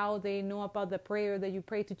see how they know about the prayer that you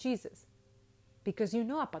pray to Jesus. Because you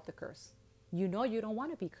know about the curse. You know you don't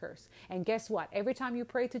want to be cursed. And guess what? Every time you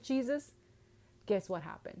pray to Jesus, guess what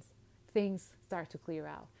happens? Things start to clear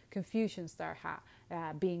out. Confusion start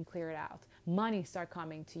being cleared out. Money start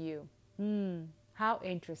coming to you. How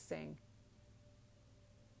interesting.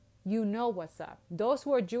 You know what's up. Those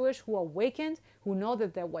who are Jewish, who are awakened, who know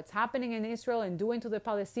that what's happening in Israel and doing to the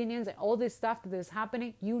Palestinians and all this stuff that is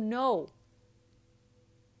happening, you know.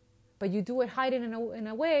 but you do it hiding in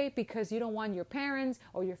a way because you don't want your parents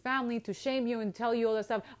or your family to shame you and tell you all that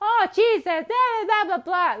stuff. Oh, Jesus, blah, blah,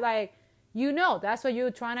 blah. Like, that's why you're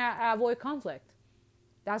trying to avoid conflict.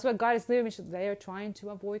 That's what God is doing. They are trying to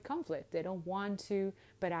avoid conflict. They don't want to,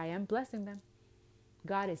 but I am blessing them.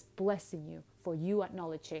 God is blessing you for you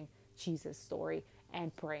acknowledging Jesus' story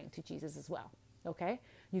and praying to Jesus as well. Okay?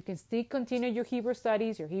 You can still continue your Hebrew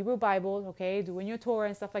studies, your Hebrew Bible, okay, doing your Torah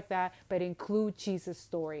and stuff like that, but include Jesus'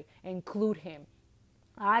 story. Include him.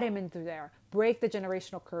 Add him into there. Break the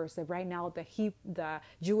generational curse that right now the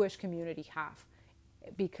Jewish community have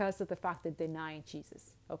because of the fact that denying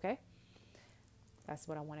Jesus. Okay? That's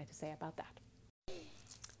what I wanted to say about that.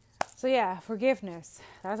 So yeah, forgiveness.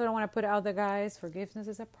 That's what I want to put out there, guys. Forgiveness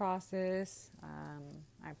is a process.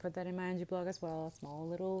 I put that in my Angie blog as well. A small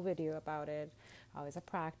little video about it. How it's a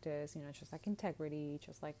practice, just like integrity,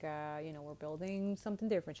 just like, we're building something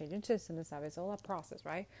different, changing systems and stuff. It's all a process,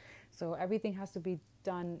 right? So everything has to be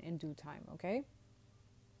done in due time, okay?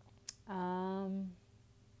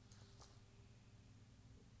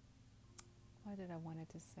 What did I wanted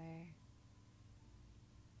to say?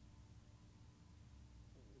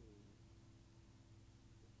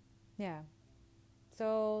 Yeah.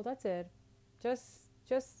 So that's it.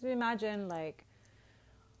 Just imagine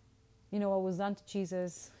what was done to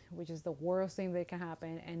Jesus, which is the worst thing that can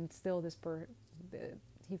happen, and still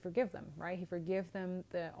he forgive them, right? He forgive them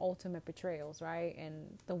the ultimate betrayals, right?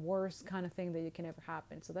 And the worst kind of thing that can ever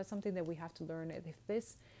happen. So that's something that we have to learn.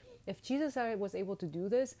 If Jesus was able to do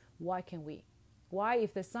this, why can't we? Why,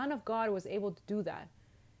 if the Son of God was able to do that,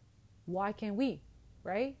 why can't we,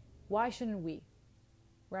 right? Why shouldn't we,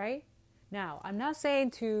 right? Now, I'm not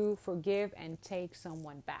saying to forgive and take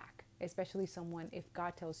someone back, especially someone, if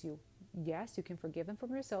God tells you, yes, you can forgive them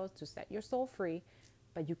from yourself to set your soul free,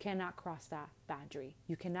 but you cannot cross that boundary.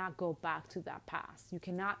 You cannot go back to that past. You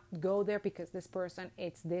cannot go there because this person,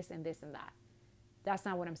 it's this and this and that. That's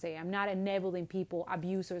not what I'm saying. I'm not enabling people,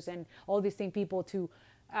 abusers and all these things, people to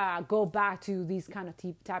go back to these kind of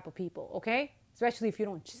type of people, okay? Especially if you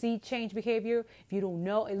don't see change behavior, if you don't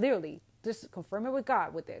know, literally, just confirm it with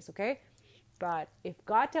God with this, okay? But if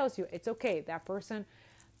God tells you it's okay, that person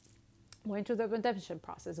went through the redemption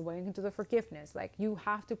process, went into the forgiveness, you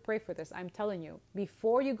have to pray for this. I'm telling you,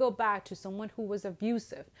 before you go back to someone who was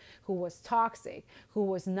abusive, who was toxic, who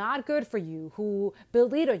was not good for you, who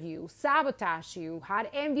belittled you, sabotaged you, had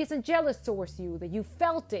envious and jealous towards you, that you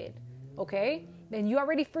felt it, okay? Then you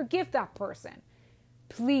already forgive that person.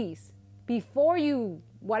 Please, before you,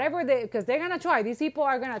 because they're going to try. These people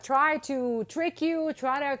are going to try to trick you,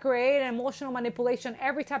 try to create an emotional manipulation,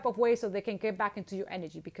 every type of way so they can get back into your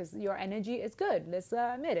energy, because your energy is good. Let's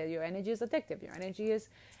admit it. Your energy is addictive. Your energy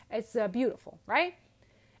it's beautiful, right?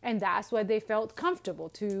 And that's why they felt comfortable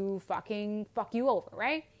to fucking fuck you over,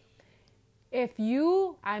 right?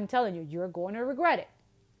 I'm telling you, you're going to regret it.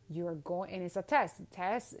 And it's a test.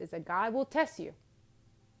 Test is God will test you.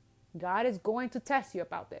 God is going to test you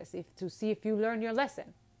about this to see if you learn your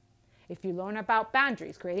lesson. If you learn about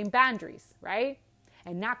boundaries, creating boundaries, right?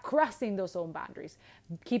 And not crossing those own boundaries.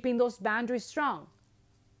 Keeping those boundaries strong.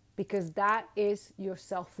 Because that is your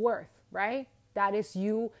self-worth, right? That is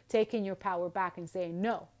you taking your power back and saying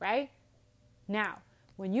no, right? Now,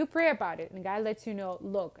 when you pray about it and God lets you know,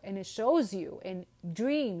 look, and it shows you in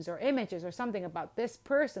dreams or images or something about this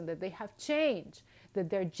person that they have changed, that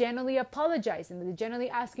they're genuinely apologizing, that they're genuinely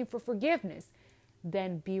asking for forgiveness,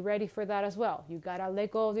 then be ready for that as well. You got to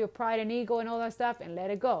let go of your pride and ego and all that stuff and let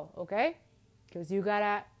it go, okay? Because you got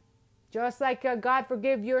to, just like God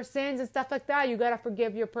forgive your sins and stuff like that, you got to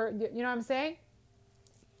forgive you know what I'm saying?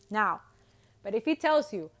 Now, but if he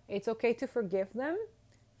tells you it's okay to forgive them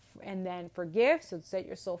and then forgive, so set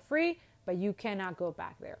your soul free, but you cannot go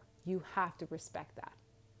back there. You have to respect that.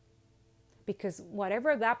 Because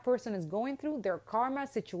whatever that person is going through, their karma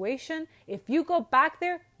situation, if you go back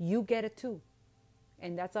there, you get it too.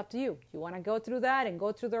 And that's up to you. You want to go through that and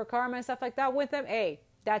go through their karma and stuff like that with them? Hey,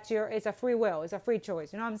 it's a free will. It's a free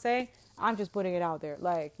choice. You know what I'm saying? I'm just putting it out there.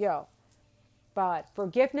 But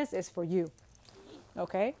forgiveness is for you.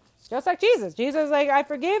 Okay? Just like Jesus. Jesus is like, I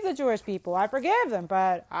forgive the Jewish people. I forgive them.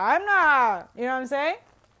 But I'm not, you know what I'm saying?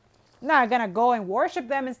 I'm not going to go and worship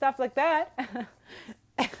them and stuff like that.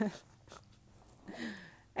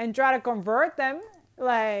 And try to convert them.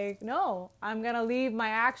 No, I'm going to leave my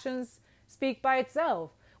actions speak by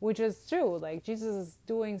itself, which is true. Jesus is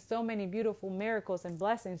doing so many beautiful miracles and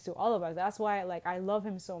blessings to all of us. That's why I love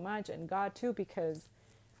him so much, and God too, because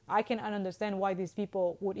I can understand why these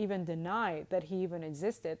people would even deny that he even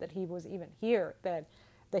existed, that he was even here, that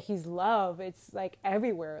that He's love. It's like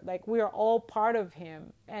everywhere. Like we are all part of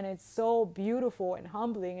Him. And it's so beautiful and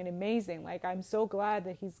humbling and amazing. Like I'm so glad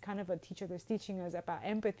that He's kind of a teacher that's teaching us about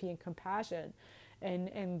empathy and compassion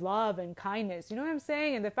and love and kindness. You know what I'm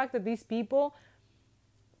saying? And the fact that these people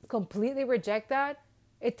completely reject that,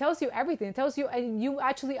 it tells you everything. It tells you, and you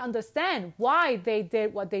actually understand why they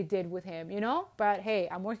did what they did with Him, you know? But hey,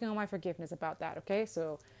 I'm working on my forgiveness about that, okay?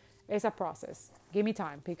 So it's a process. Give me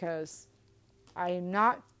time, because I am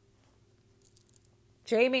not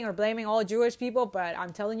shaming or blaming all Jewish people, but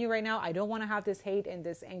I'm telling you right now, I don't want to have this hate and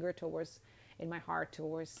this anger in my heart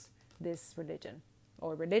towards this religion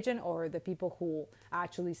or the people who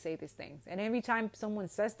actually say these things. And every time someone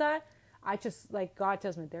says that, I just, like, God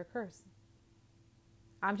tells me they're cursed.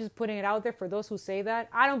 I'm just putting it out there for those who say that.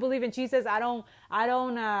 I don't believe in Jesus. I know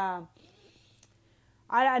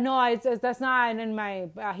that's not in my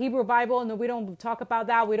Hebrew Bible. No, we don't talk about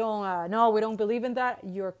that. We don't believe in that.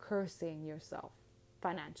 You're cursing yourself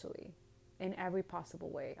financially in every possible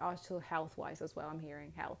way. Also health-wise as well. I'm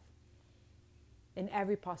hearing health. In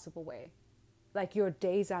every possible way. Like your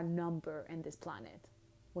days are numbered in this planet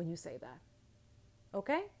when you say that.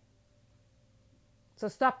 Okay? So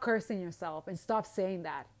stop cursing yourself and stop saying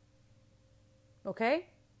that. Okay?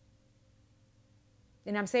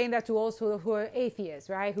 And I'm saying that to those who are atheists,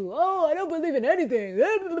 right? Who, I don't believe in anything.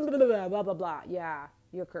 Blah, blah, blah, blah. Yeah,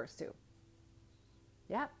 you're cursed too.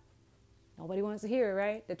 Yeah. Nobody wants to hear it,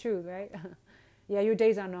 right? The truth, right? Yeah, your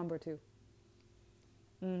days are numbered too.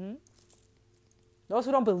 Mm-hmm. Those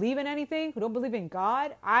who don't believe in anything, who don't believe in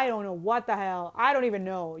God, I don't know what the hell. I don't even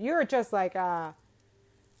know. You're just like,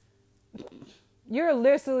 you're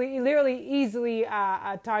literally easily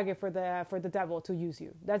a target for the devil to use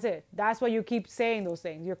you. That's it. That's why you keep saying those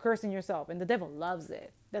things. You're cursing yourself. And the devil loves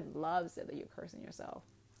it. That loves it that you're cursing yourself.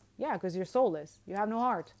 Yeah, because you're soulless. You have no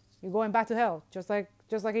heart. You're going back to hell. Just like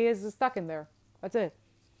he is stuck in there. That's it.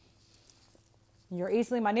 You're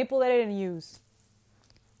easily manipulated and used.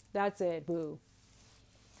 That's it, boo.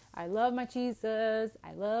 I love my Jesus.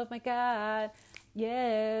 I love my God.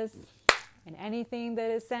 Yes. And anything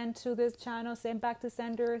that is sent to this channel, sent back to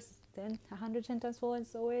senders, then 110 times full, and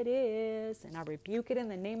so it is. And I rebuke it in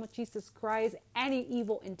the name of Jesus Christ. Any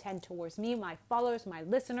evil intent towards me, my followers, my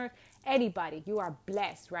listeners, anybody, you are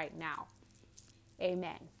blessed right now.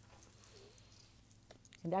 Amen.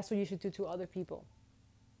 And that's what you should do to other people.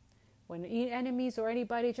 When enemies or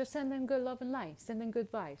anybody, just send them good love and light. Send them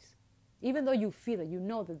good vibes. Even though you feel it, you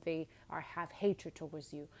know that they have hatred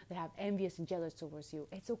towards you. They have envious and jealous towards you.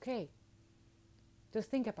 It's okay.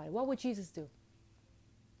 Just think about it. What would Jesus do?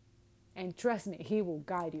 And trust me, He will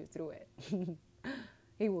guide you through it.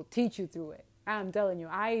 He will teach you through it. I'm telling you,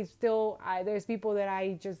 there's people that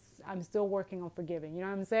I'm still working on forgiving. You know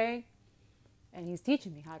what I'm saying? And He's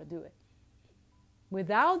teaching me how to do it.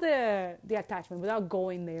 Without the attachment, without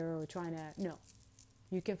going there or trying to, no.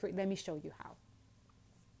 You can, let me show you how.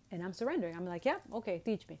 And I'm surrendering. I'm like, yeah, okay,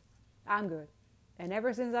 teach me. I'm good. And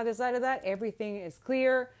ever since I decided that, everything is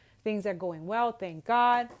clear. Things are going well, thank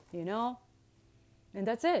God, you know. And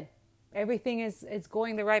that's it. Everything is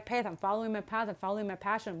going the right path. I'm following my path. I'm following my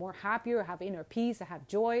passion. I'm more happier. I have inner peace. I have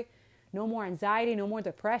joy. No more anxiety. No more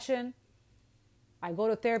depression. I go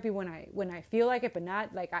to therapy when I feel like it, but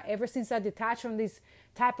not like ever since I detached from this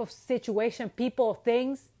type of situation, people,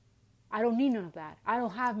 things, I don't need none of that. I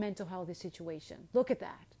don't have mental health situation. Look at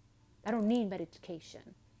that. I don't need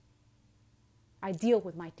medication. I deal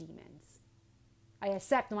with my demons. I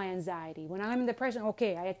accept my anxiety. When I'm in depression,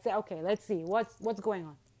 okay, I accept, okay, let's see what's going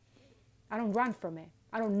on. I don't run from it.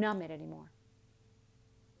 I don't numb it anymore.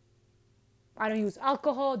 I don't use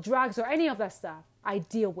alcohol, drugs, or any of that stuff. I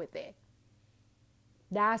deal with it.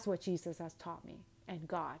 That's what Jesus has taught me, and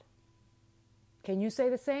God. Can you say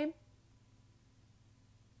the same?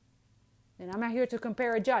 And I'm not here to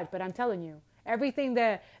compare or judge, but I'm telling you, everything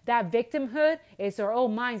that victimhood is our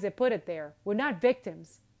own minds that put it there. We're not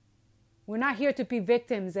victims. We're not here to be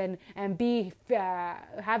victims and be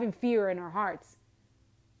having fear in our hearts.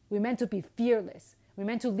 We're meant to be fearless. We're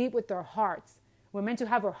meant to lead with our hearts. We're meant to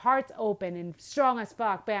have our hearts open and strong as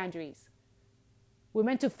fuck boundaries. We're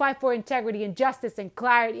meant to fight for integrity and justice and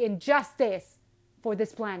clarity and justice for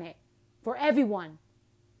this planet, for everyone.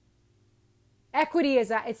 Equity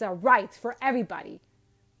is a right for everybody.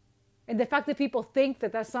 And the fact that people think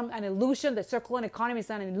that that's an illusion, that circular economy is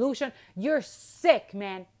not an illusion, you're sick,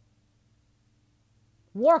 man.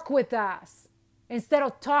 Work with us instead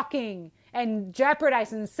of talking and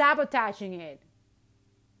jeopardizing and sabotaging it.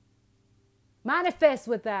 Manifest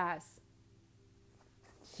with us.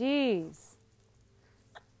 Jeez.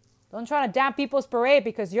 Don't try to damn people's parade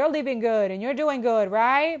because you're living good and you're doing good,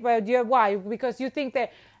 right? But why? Because you think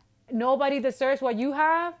that nobody deserves what you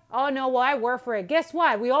have? Oh, no, well, I work for it. Guess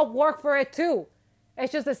what? We all work for it too.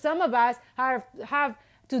 It's just that some of us have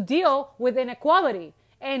to deal with inequality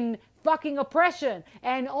and fucking oppression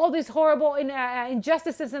and all these horrible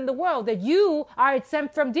injustices in the world that you are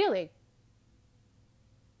exempt from dealing.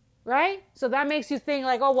 Right? So that makes you think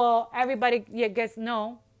like, oh, well, everybody gets,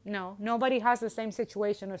 no, nobody has the same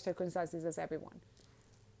situation or circumstances as everyone.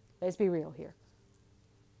 Let's be real here.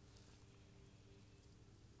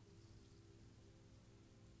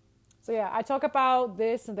 So yeah, I talk about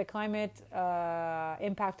this and the climate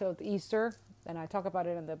impact of Easter, and I talk about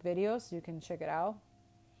it in the videos. You can check it out.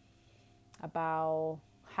 About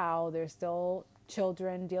how there's still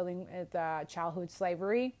children dealing with childhood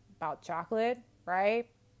slavery, about chocolate, right?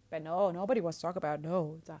 But no, nobody wants to talk about it.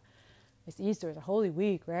 No, it's Easter, it's a holy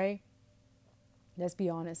week, right? Let's be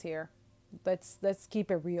honest here. Let's keep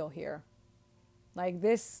it real here. Like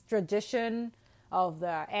this tradition of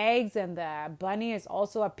the eggs and the bunny is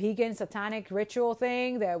also a pagan satanic ritual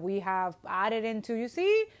thing that we have added into. You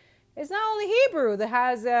see, it's not only Hebrew that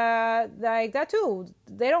has like that too.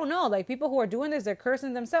 They don't know. Like people who are doing this, they're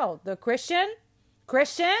cursing themselves. The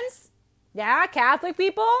Christians, yeah, Catholic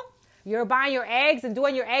people, you're buying your eggs and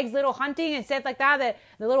doing your eggs little hunting and stuff like that.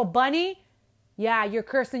 The little bunny, yeah, you're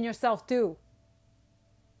cursing yourself too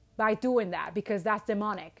by doing that because that's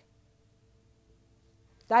demonic.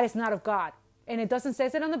 That is not of God. And it doesn't say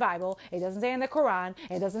it in the Bible. It doesn't say it in the Quran.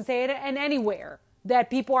 It doesn't say it in anywhere that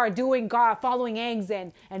people are doing God, following eggs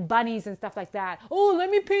and bunnies and stuff like that. Oh, let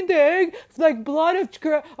me paint the egg like blood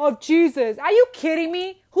of Jesus. Are you kidding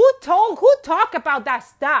me? Who talk about that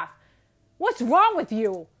stuff? What's wrong with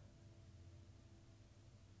you?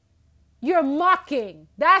 You're mocking.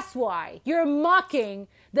 That's why. You're mocking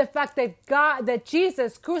the fact that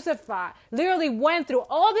Jesus crucified, literally went through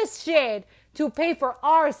all this shit to pay for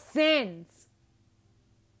our sins.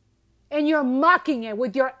 And you're mocking it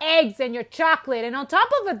with your eggs and your chocolate. And on top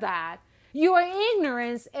of that, your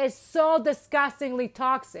ignorance is so disgustingly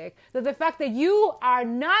toxic that the fact that you are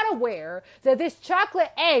not aware that this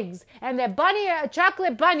chocolate eggs and the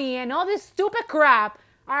chocolate bunny and all this stupid crap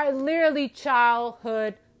are literally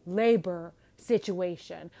childhood labor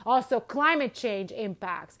situation. Also, climate change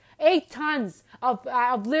impacts. 8 tons of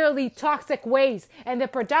literally toxic waste and the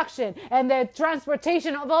production and the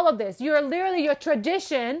transportation of all of this. Your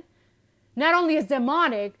tradition not only is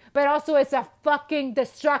demonic, but also it's a fucking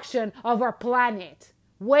destruction of our planet.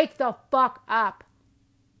 Wake the fuck up.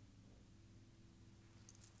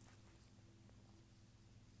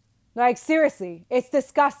 Like, seriously, it's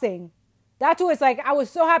disgusting. That too is like, I was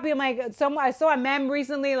so happy. I'm like, I saw a meme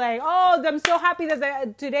recently like, oh, I'm so happy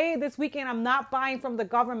that this weekend, I'm not buying from the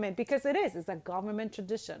government because it's a government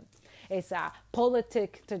tradition. It's a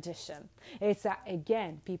politic tradition. It's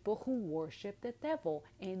again, people who worship the devil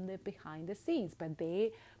in the behind the scenes, but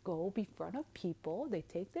they go in front of people. They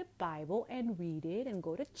take the Bible and read it and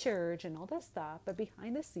go to church and all that stuff. But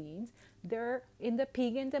behind the scenes, they're in the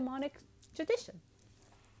pagan demonic tradition.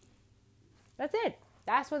 That's it.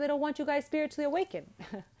 That's why they don't want you guys spiritually awakened.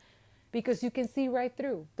 Because you can see right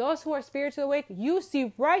through. Those who are spiritually awake, you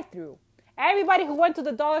see right through. Everybody who went to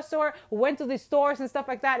the dollar store, who went to the stores and stuff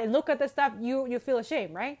like that and look at the stuff, you feel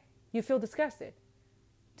ashamed, right? You feel disgusted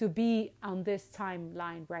to be on this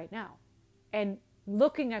timeline right now. And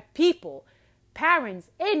looking at people, parents,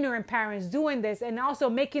 ignorant parents doing this and also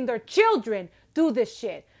making their children do this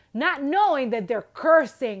shit. Not knowing that they're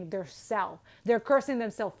cursing themselves. They're cursing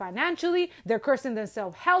themselves financially. They're cursing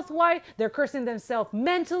themselves health-wise. They're cursing themselves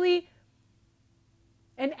mentally.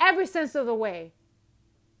 In every sense of the way.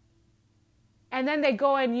 And then they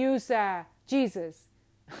go and use Jesus.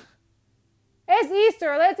 It's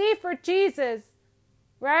Easter. Let's eat for Jesus.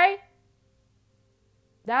 Right?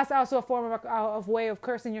 That's also a form of way of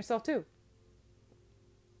cursing yourself too.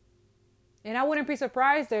 And I wouldn't be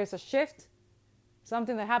surprised there's a shift.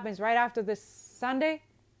 Something that happens right after this Sunday.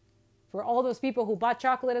 For all those people who bought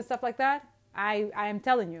chocolate and stuff like that. I am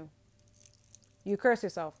telling you. You curse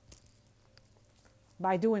yourself.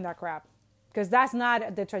 By doing that crap. Because that's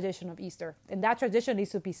not the tradition of Easter. And that tradition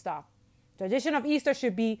needs to be stopped. Tradition of Easter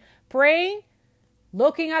should be praying,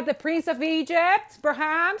 looking at the Prince of Egypt,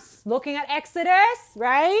 perhaps, looking at Exodus,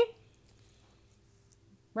 right?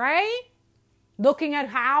 Right? Looking at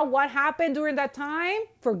what happened during that time,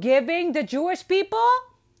 forgiving the Jewish people,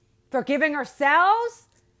 forgiving ourselves,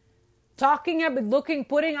 putting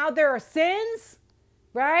out there our sins,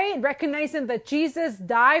 right? Recognizing that Jesus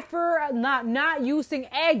died for not using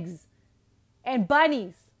eggs and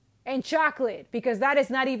bunnies and chocolate, because that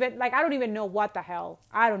is not even, like, I don't even know what the hell.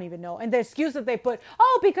 I don't even know. And the excuse that they put,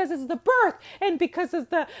 oh, because it's the birth and because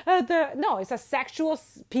it's no, it's a sexual,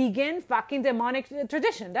 pagan, fucking demonic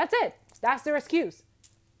tradition. That's it. That's their excuse.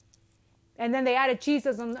 And then they added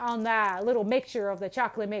cheeses on that little mixture of the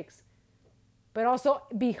chocolate mix. But also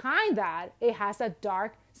behind that, it has a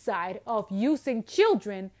dark side of using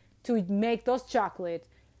children to make those chocolates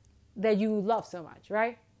that you love so much,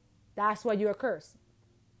 right? That's why you're cursed.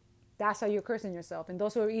 That's how you're cursing yourself. And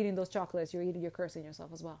those who are eating those chocolates, you're cursing yourself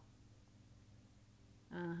as well.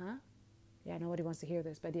 Yeah, nobody wants to hear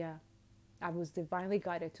this, but yeah, I was divinely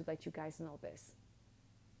guided to let you guys know this.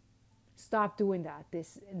 Stop doing that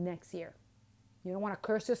this next year. You don't want to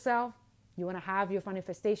curse yourself. You want to have your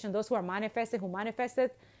manifestation. Those who are manifesting, who manifested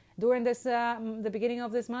during this the beginning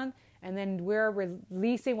of this month, and then we're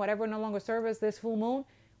releasing whatever no longer serves this full moon.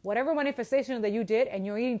 Whatever manifestation that you did, and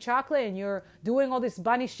you're eating chocolate and you're doing all this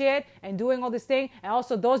bunny shit and doing all this thing, and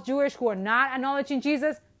also those Jewish who are not acknowledging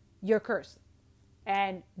Jesus, you're cursed.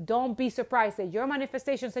 And don't be surprised that your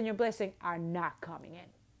manifestations and your blessing are not coming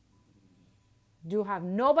in. You have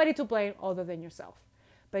nobody to blame other than yourself.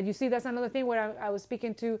 But you see, that's another thing where I was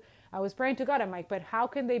praying to God. I'm like, but how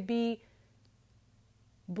can they be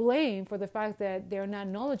blamed for the fact that they're not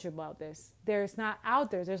knowledgeable about this? There's not out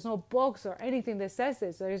there. There's no books or anything that says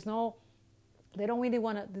this. They don't really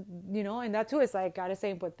want to, and that too is like God is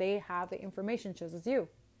saying, but they have the information just as you.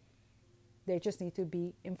 They just need to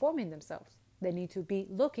be informing themselves. They need to be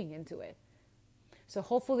looking into it. So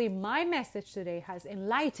hopefully my message today has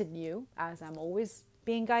enlightened you, as I'm always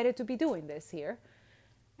being guided to be doing this here,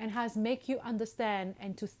 and has make you understand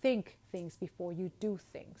and to think things before you do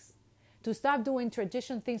things. To stop doing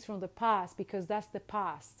tradition things from the past, because that's the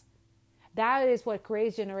past. That is what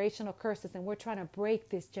creates generational curses, and we're trying to break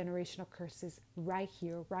these generational curses right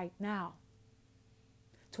here, right now.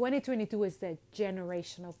 2022 is the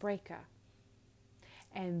generational breaker.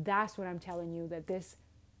 And that's what I'm telling you, that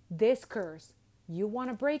this curse, you want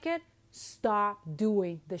to break it? Stop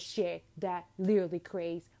doing the shit that literally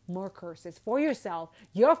creates more curses for yourself,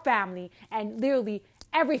 your family, and literally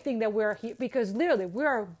everything that we're here, because literally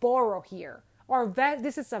we're a borrow here.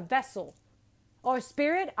 This is a vessel. Our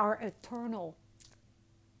spirit are eternal.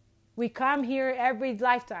 We come here every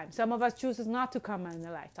lifetime. Some of us chooses not to come in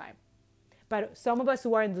a lifetime. But some of us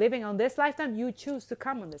who are living on this lifetime, you choose to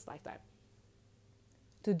come on this lifetime.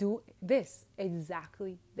 To do this,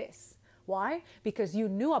 exactly this. Why? Because you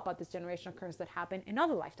knew about this generational curse that happened in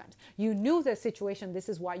other lifetimes. You knew the situation. This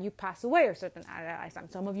is why you pass away a certain lifetime.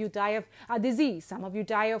 Some of you die of a disease. Some of you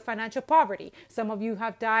die of financial poverty. Some of you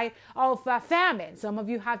have died of famine. Some of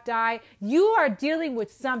you have died. You are dealing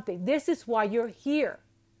with something. This is why you're here.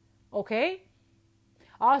 Okay?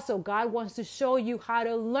 Also, God wants to show you how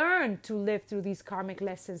to learn to live through these karmic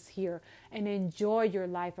lessons here and enjoy your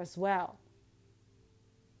life as well.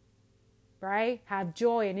 Right? Have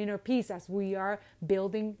joy and inner peace as we are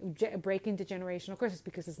breaking the generational curses,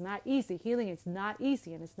 because it's not easy. Healing is not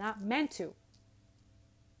easy, and it's not meant to.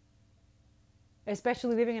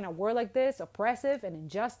 Especially living in a world like this, oppressive and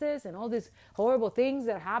injustice and all these horrible things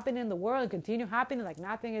that happen in the world and continue happening like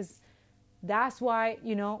nothing is. That's why,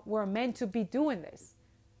 we're meant to be doing this.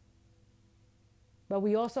 But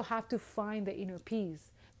we also have to find the inner peace,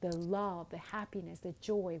 the love, the happiness, the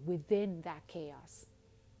joy within that chaos.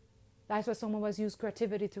 That's why some of us use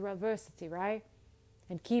creativity through adversity, right?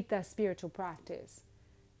 And keep that spiritual practice.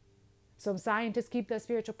 Some scientists keep that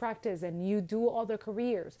spiritual practice, and you do other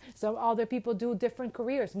careers. Some other people do different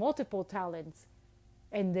careers, multiple talents,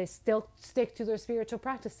 and they still stick to their spiritual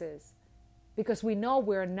practices. Because we know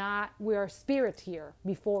we are spirit here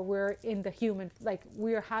before we're in the human, like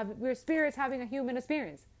we're spirits having a human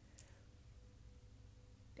experience.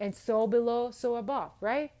 And so below, so above,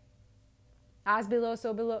 right? As below,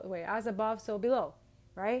 so below. Wait, as above, so below,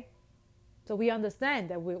 right? So we understand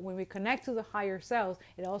that when we connect to the higher selves,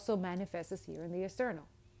 it also manifests here in the external.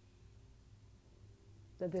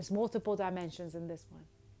 That there's multiple dimensions in this one.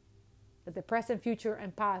 That the present, future,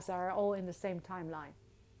 and past are all in the same timeline.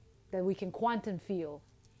 That we can quantum feel.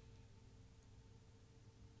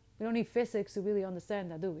 We don't need physics to really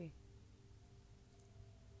understand that, do we?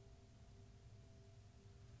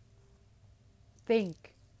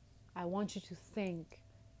 Think. I want you to think.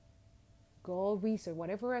 Go research.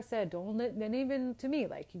 Whatever I said, then even to me,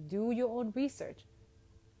 like, do your own research.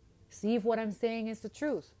 See if what I'm saying is the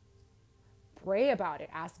truth. Pray about it.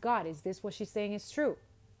 Ask God, is this what she's saying is true?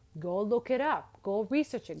 Go look it up. Go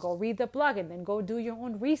research it. Go read the blog, and then go do your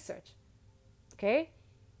own research. Okay?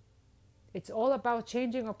 It's all about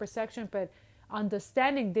changing our perception, but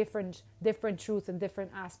understanding different truths and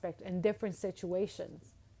different aspects and different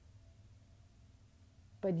situations.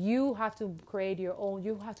 But you have to create your own,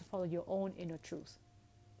 you have to follow your own inner truth.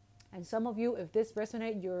 And some of you, if this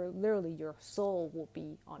resonates, your soul will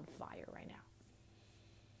be on fire right now.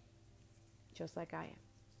 Just like I am.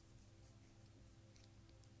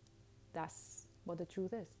 That's what the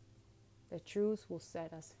truth is. The truth will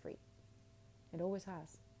set us free. It always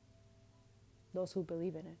has. Those who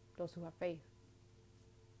believe in it, those who have faith.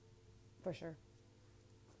 For sure.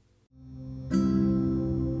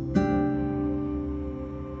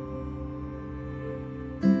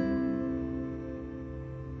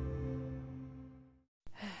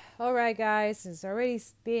 All right, guys, it's already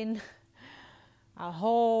been a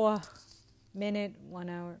whole minute, 1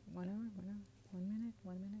 hour, 1 hour, 1 hour, 1 minute,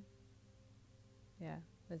 1 minute. Yeah,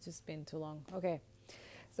 it's just been too long. Okay,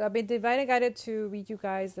 so I've been divided guided to read you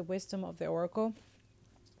guys the wisdom of the oracle,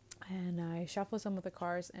 and I shuffled some of the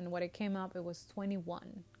cards, and what it came up, it was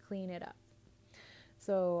 21. Clean it up.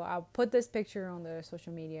 So I'll put this picture on the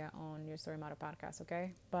social media on Your Story Matter podcast,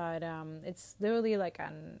 okay? But it's literally like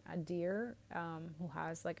a deer who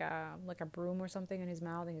has like a broom or something in his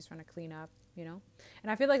mouth, and he's trying to clean up, you know?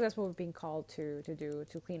 And I feel like that's what we're being called to do,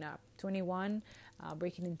 to clean up. 21,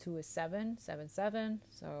 breaking into a 7, 7, 7.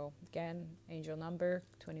 So again, angel number.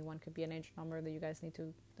 21 could be an angel number that you guys need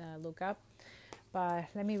to look up. But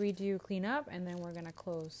let me read you clean up, and then we're going to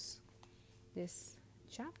close this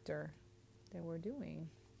chapter that we're doing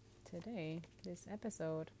today, this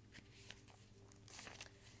episode.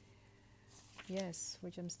 Yes,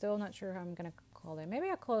 which I'm still not sure how I'm gonna call it. Maybe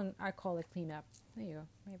I call it clean up. There you go.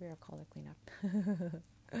 Maybe I'll call it clean up.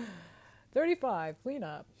 35 clean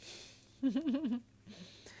up.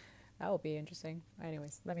 That will be interesting.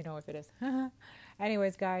 Anyways, let me know if it is.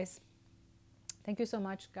 Anyways, guys, thank you so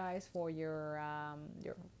much, guys, for your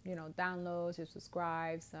downloads, your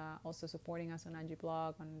subscribes, also supporting us on Angie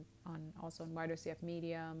Blog, also on Writer CF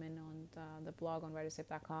Medium, and on the blog on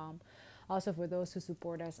writercf.com. Also for those who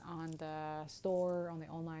support us on the store, on the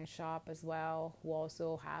online shop as well, who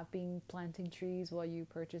also have been planting trees while you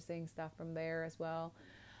purchasing stuff from there as well.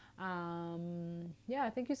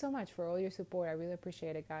 Thank you so much for all your support. I really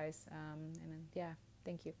appreciate it, guys.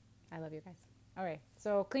 Thank you. I love you guys. All right,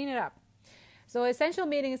 so clean it up. So essential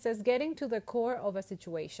meaning says getting to the core of a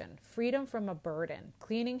situation, freedom from a burden,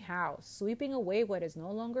 cleaning house, sweeping away what is no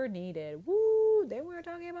longer needed. Woo! They were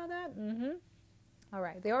talking about that? All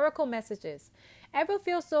right. The oracle message is, ever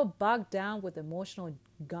feel so bogged down with emotional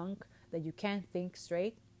gunk that you can't think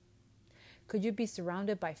straight? Could you be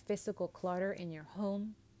surrounded by physical clutter in your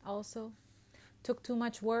home also? Took too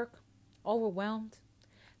much work? Overwhelmed?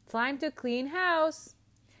 Time to clean house.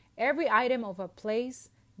 Every item of a place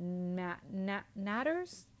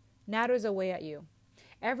natters away at you.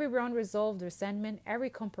 Every unresolved resentment, every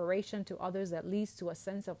comparison to others that leads to a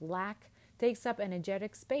sense of lack takes up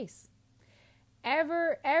energetic space.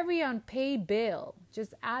 Every unpaid bill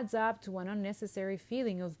just adds up to an unnecessary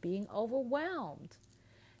feeling of being overwhelmed.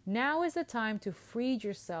 Now is the time to free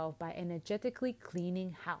yourself by energetically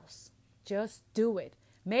cleaning house. Just do it.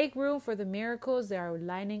 Make room for the miracles that are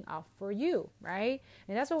lining up for you, right?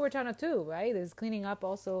 And that's what we're trying to do, right? There's cleaning up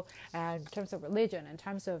also in terms of religion, in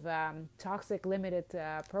terms of toxic, limited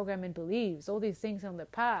programming beliefs, all these things from the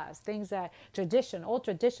past, things that old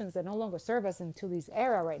traditions that no longer serve us into this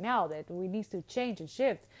era right now that we need to change and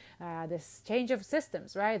shift. This change of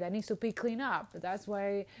systems, right? That needs to be cleaned up. That's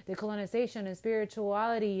why the colonization and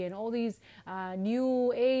spirituality and all these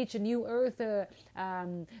new age and new earth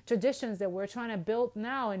traditions that we're trying to build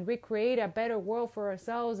now and recreate a better world for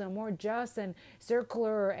ourselves, and more just and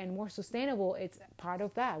circular and more sustainable. It's part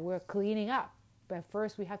of that. We're cleaning up. But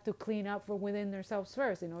first we have to clean up from within ourselves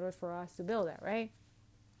first in order for us to build that, right?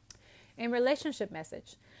 In relationship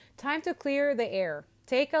message, time to clear the air.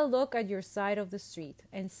 Take a look at your side of the street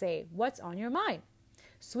and say, what's on your mind?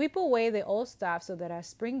 Sweep away the old stuff so that a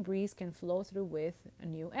spring breeze can flow through with a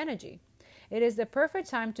new energy. It is the perfect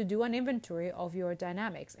time to do an inventory of your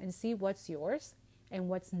dynamics and see what's yours and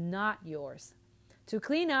what's not yours. To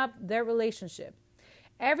clean up their relationship.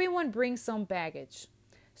 Everyone brings some baggage.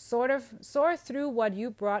 Sort through what you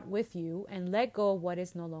brought with you and let go of what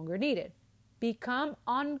is no longer needed. Become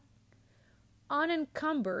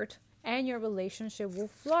unencumbered and your relationship will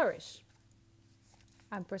flourish.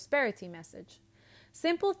 A prosperity message.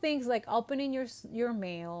 Simple things like opening your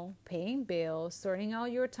mail, paying bills, sorting out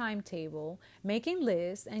your timetable, making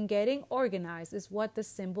lists, and getting organized is what the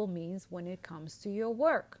symbol means when it comes to your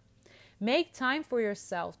work. Make time for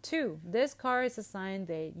yourself too. This card is a sign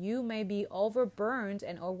that you may be overburdened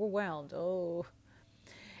and overwhelmed. Oh,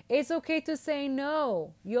 it's okay to say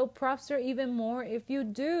no. You'll prosper even more if you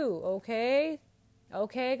do, okay?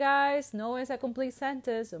 Okay, guys, no is a complete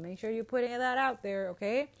sentence, so make sure you're putting that out there,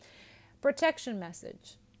 okay? Protection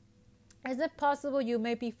message. Is it possible you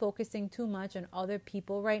may be focusing too much on other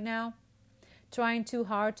people right now? Trying too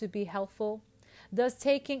hard to be helpful? Does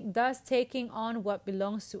taking on what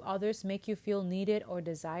belongs to others make you feel needed or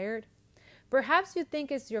desired? Perhaps you think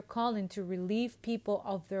it's your calling to relieve people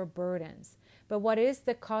of their burdens, but what is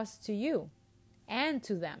the cost to you and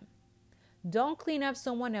to them? Don't clean up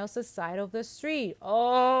someone else's side of the street.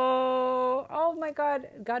 Oh my God.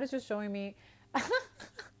 God is just showing me.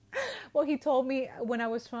 Well, he told me when I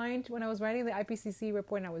was writing the IPCC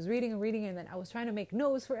report and I was reading and reading, and then I was trying to make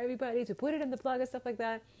notes for everybody to put it in the blog and stuff like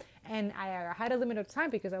that. And I had a limit of time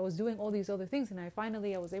because I was doing all these other things. And I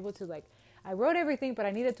was able to I wrote everything, but I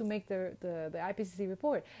needed to make the IPCC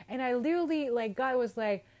report. And I literally, God was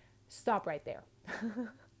like, stop right there.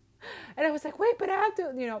 And I was like, wait, but I have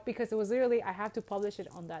to, because it was literally, I have to publish it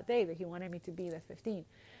on that day that he wanted me to be the 15th.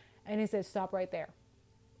 And he said, stop right there.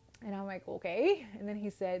 And I'm like, okay. And then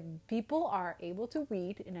he said, people are able to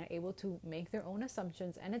read and are able to make their own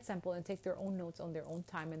assumptions and example and take their own notes on their own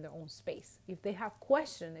time and their own space. If they have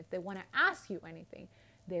questions, if they want to ask you anything,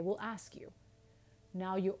 they will ask you.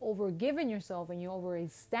 Now you're overgiving yourself and you're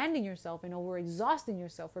overextending yourself and overexhausting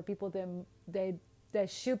yourself for people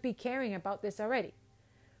that should be caring about this already.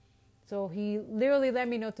 So he literally let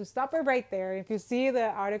me know to stop it right there. If you see the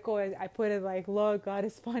article, I put it like, look, God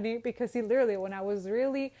is funny, because he literally, when I was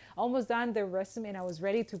really almost done the resume and I was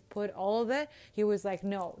ready to put all of it, he was like,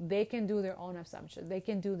 no, they can do their own assumptions. They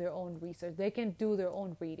can do their own research. They can do their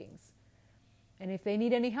own readings. And if they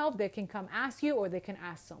need any help, they can come ask you or they can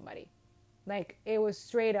ask somebody. It was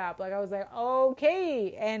straight up. I was like,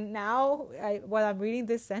 okay. And now while I'm reading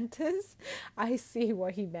this sentence, I see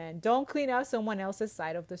what he meant. Don't clean up someone else's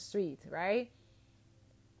side of the street, right?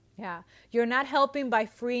 Yeah. You're not helping by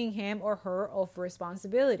freeing him or her of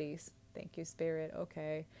responsibilities. Thank you, Spirit.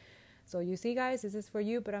 Okay. So you see, guys, this is for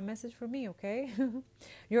you, but a message for me, okay?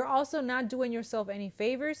 You're also not doing yourself any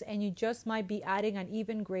favors, and you just might be adding an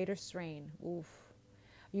even greater strain. Oof.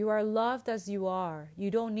 You are loved as you are. You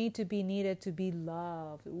don't need to be needed to be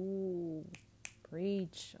loved. Ooh,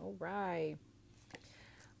 preach. All right.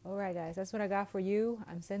 All right, guys. That's what I got for you.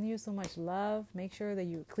 I'm sending you so much love. Make sure that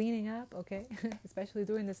you're cleaning up, okay? Especially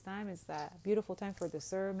during this time. It's that beautiful time for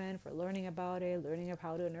discernment, for learning about it, learning of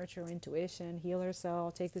how to nurture intuition, heal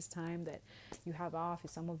yourself. Take this time that you have off, if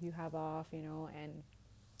some of you have off, and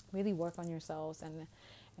really work on yourselves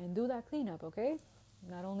and do that cleanup, okay?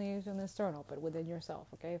 Not only from the external, but within yourself,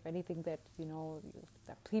 okay? If anything that,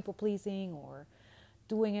 that people pleasing or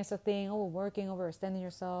doing as a thing, working, overextending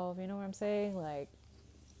yourself, you know what I'm saying?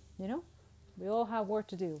 We all have work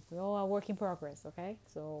to do. We all are work in progress, okay?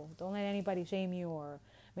 So don't let anybody shame you or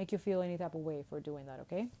make you feel any type of way for doing that,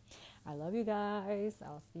 okay? I love you guys.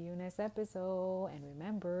 I'll see you next episode. And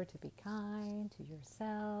remember to be kind to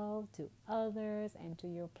yourself, to others, and to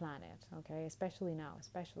your planet, okay? Especially now,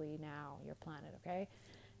 your planet, okay?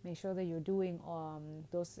 Make sure that you're doing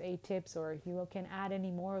those 8 tips, or if you can add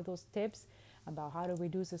any more of those tips about how to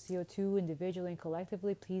reduce the CO2 individually and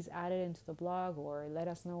collectively, please add it into the blog or let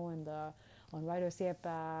us know on Writer Siep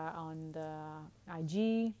on the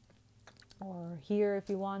IG, or here if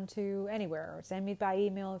you want to, anywhere, or send me by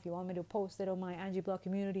email if you want me to post it on my Angie blog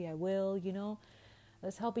community. I will.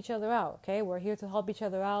 Let's help each other out, okay? We're here to help each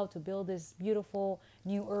other out, to build this beautiful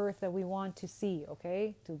new earth that we want to see,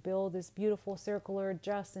 okay? To build this beautiful, circular,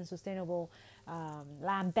 just, and sustainable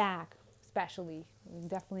land back, especially. We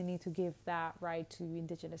definitely need to give that right to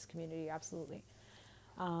indigenous community, absolutely.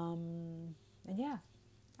 And yeah,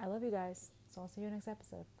 I love you guys. So I'll see you next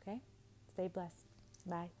episode, okay? Stay blessed.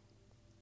 Bye.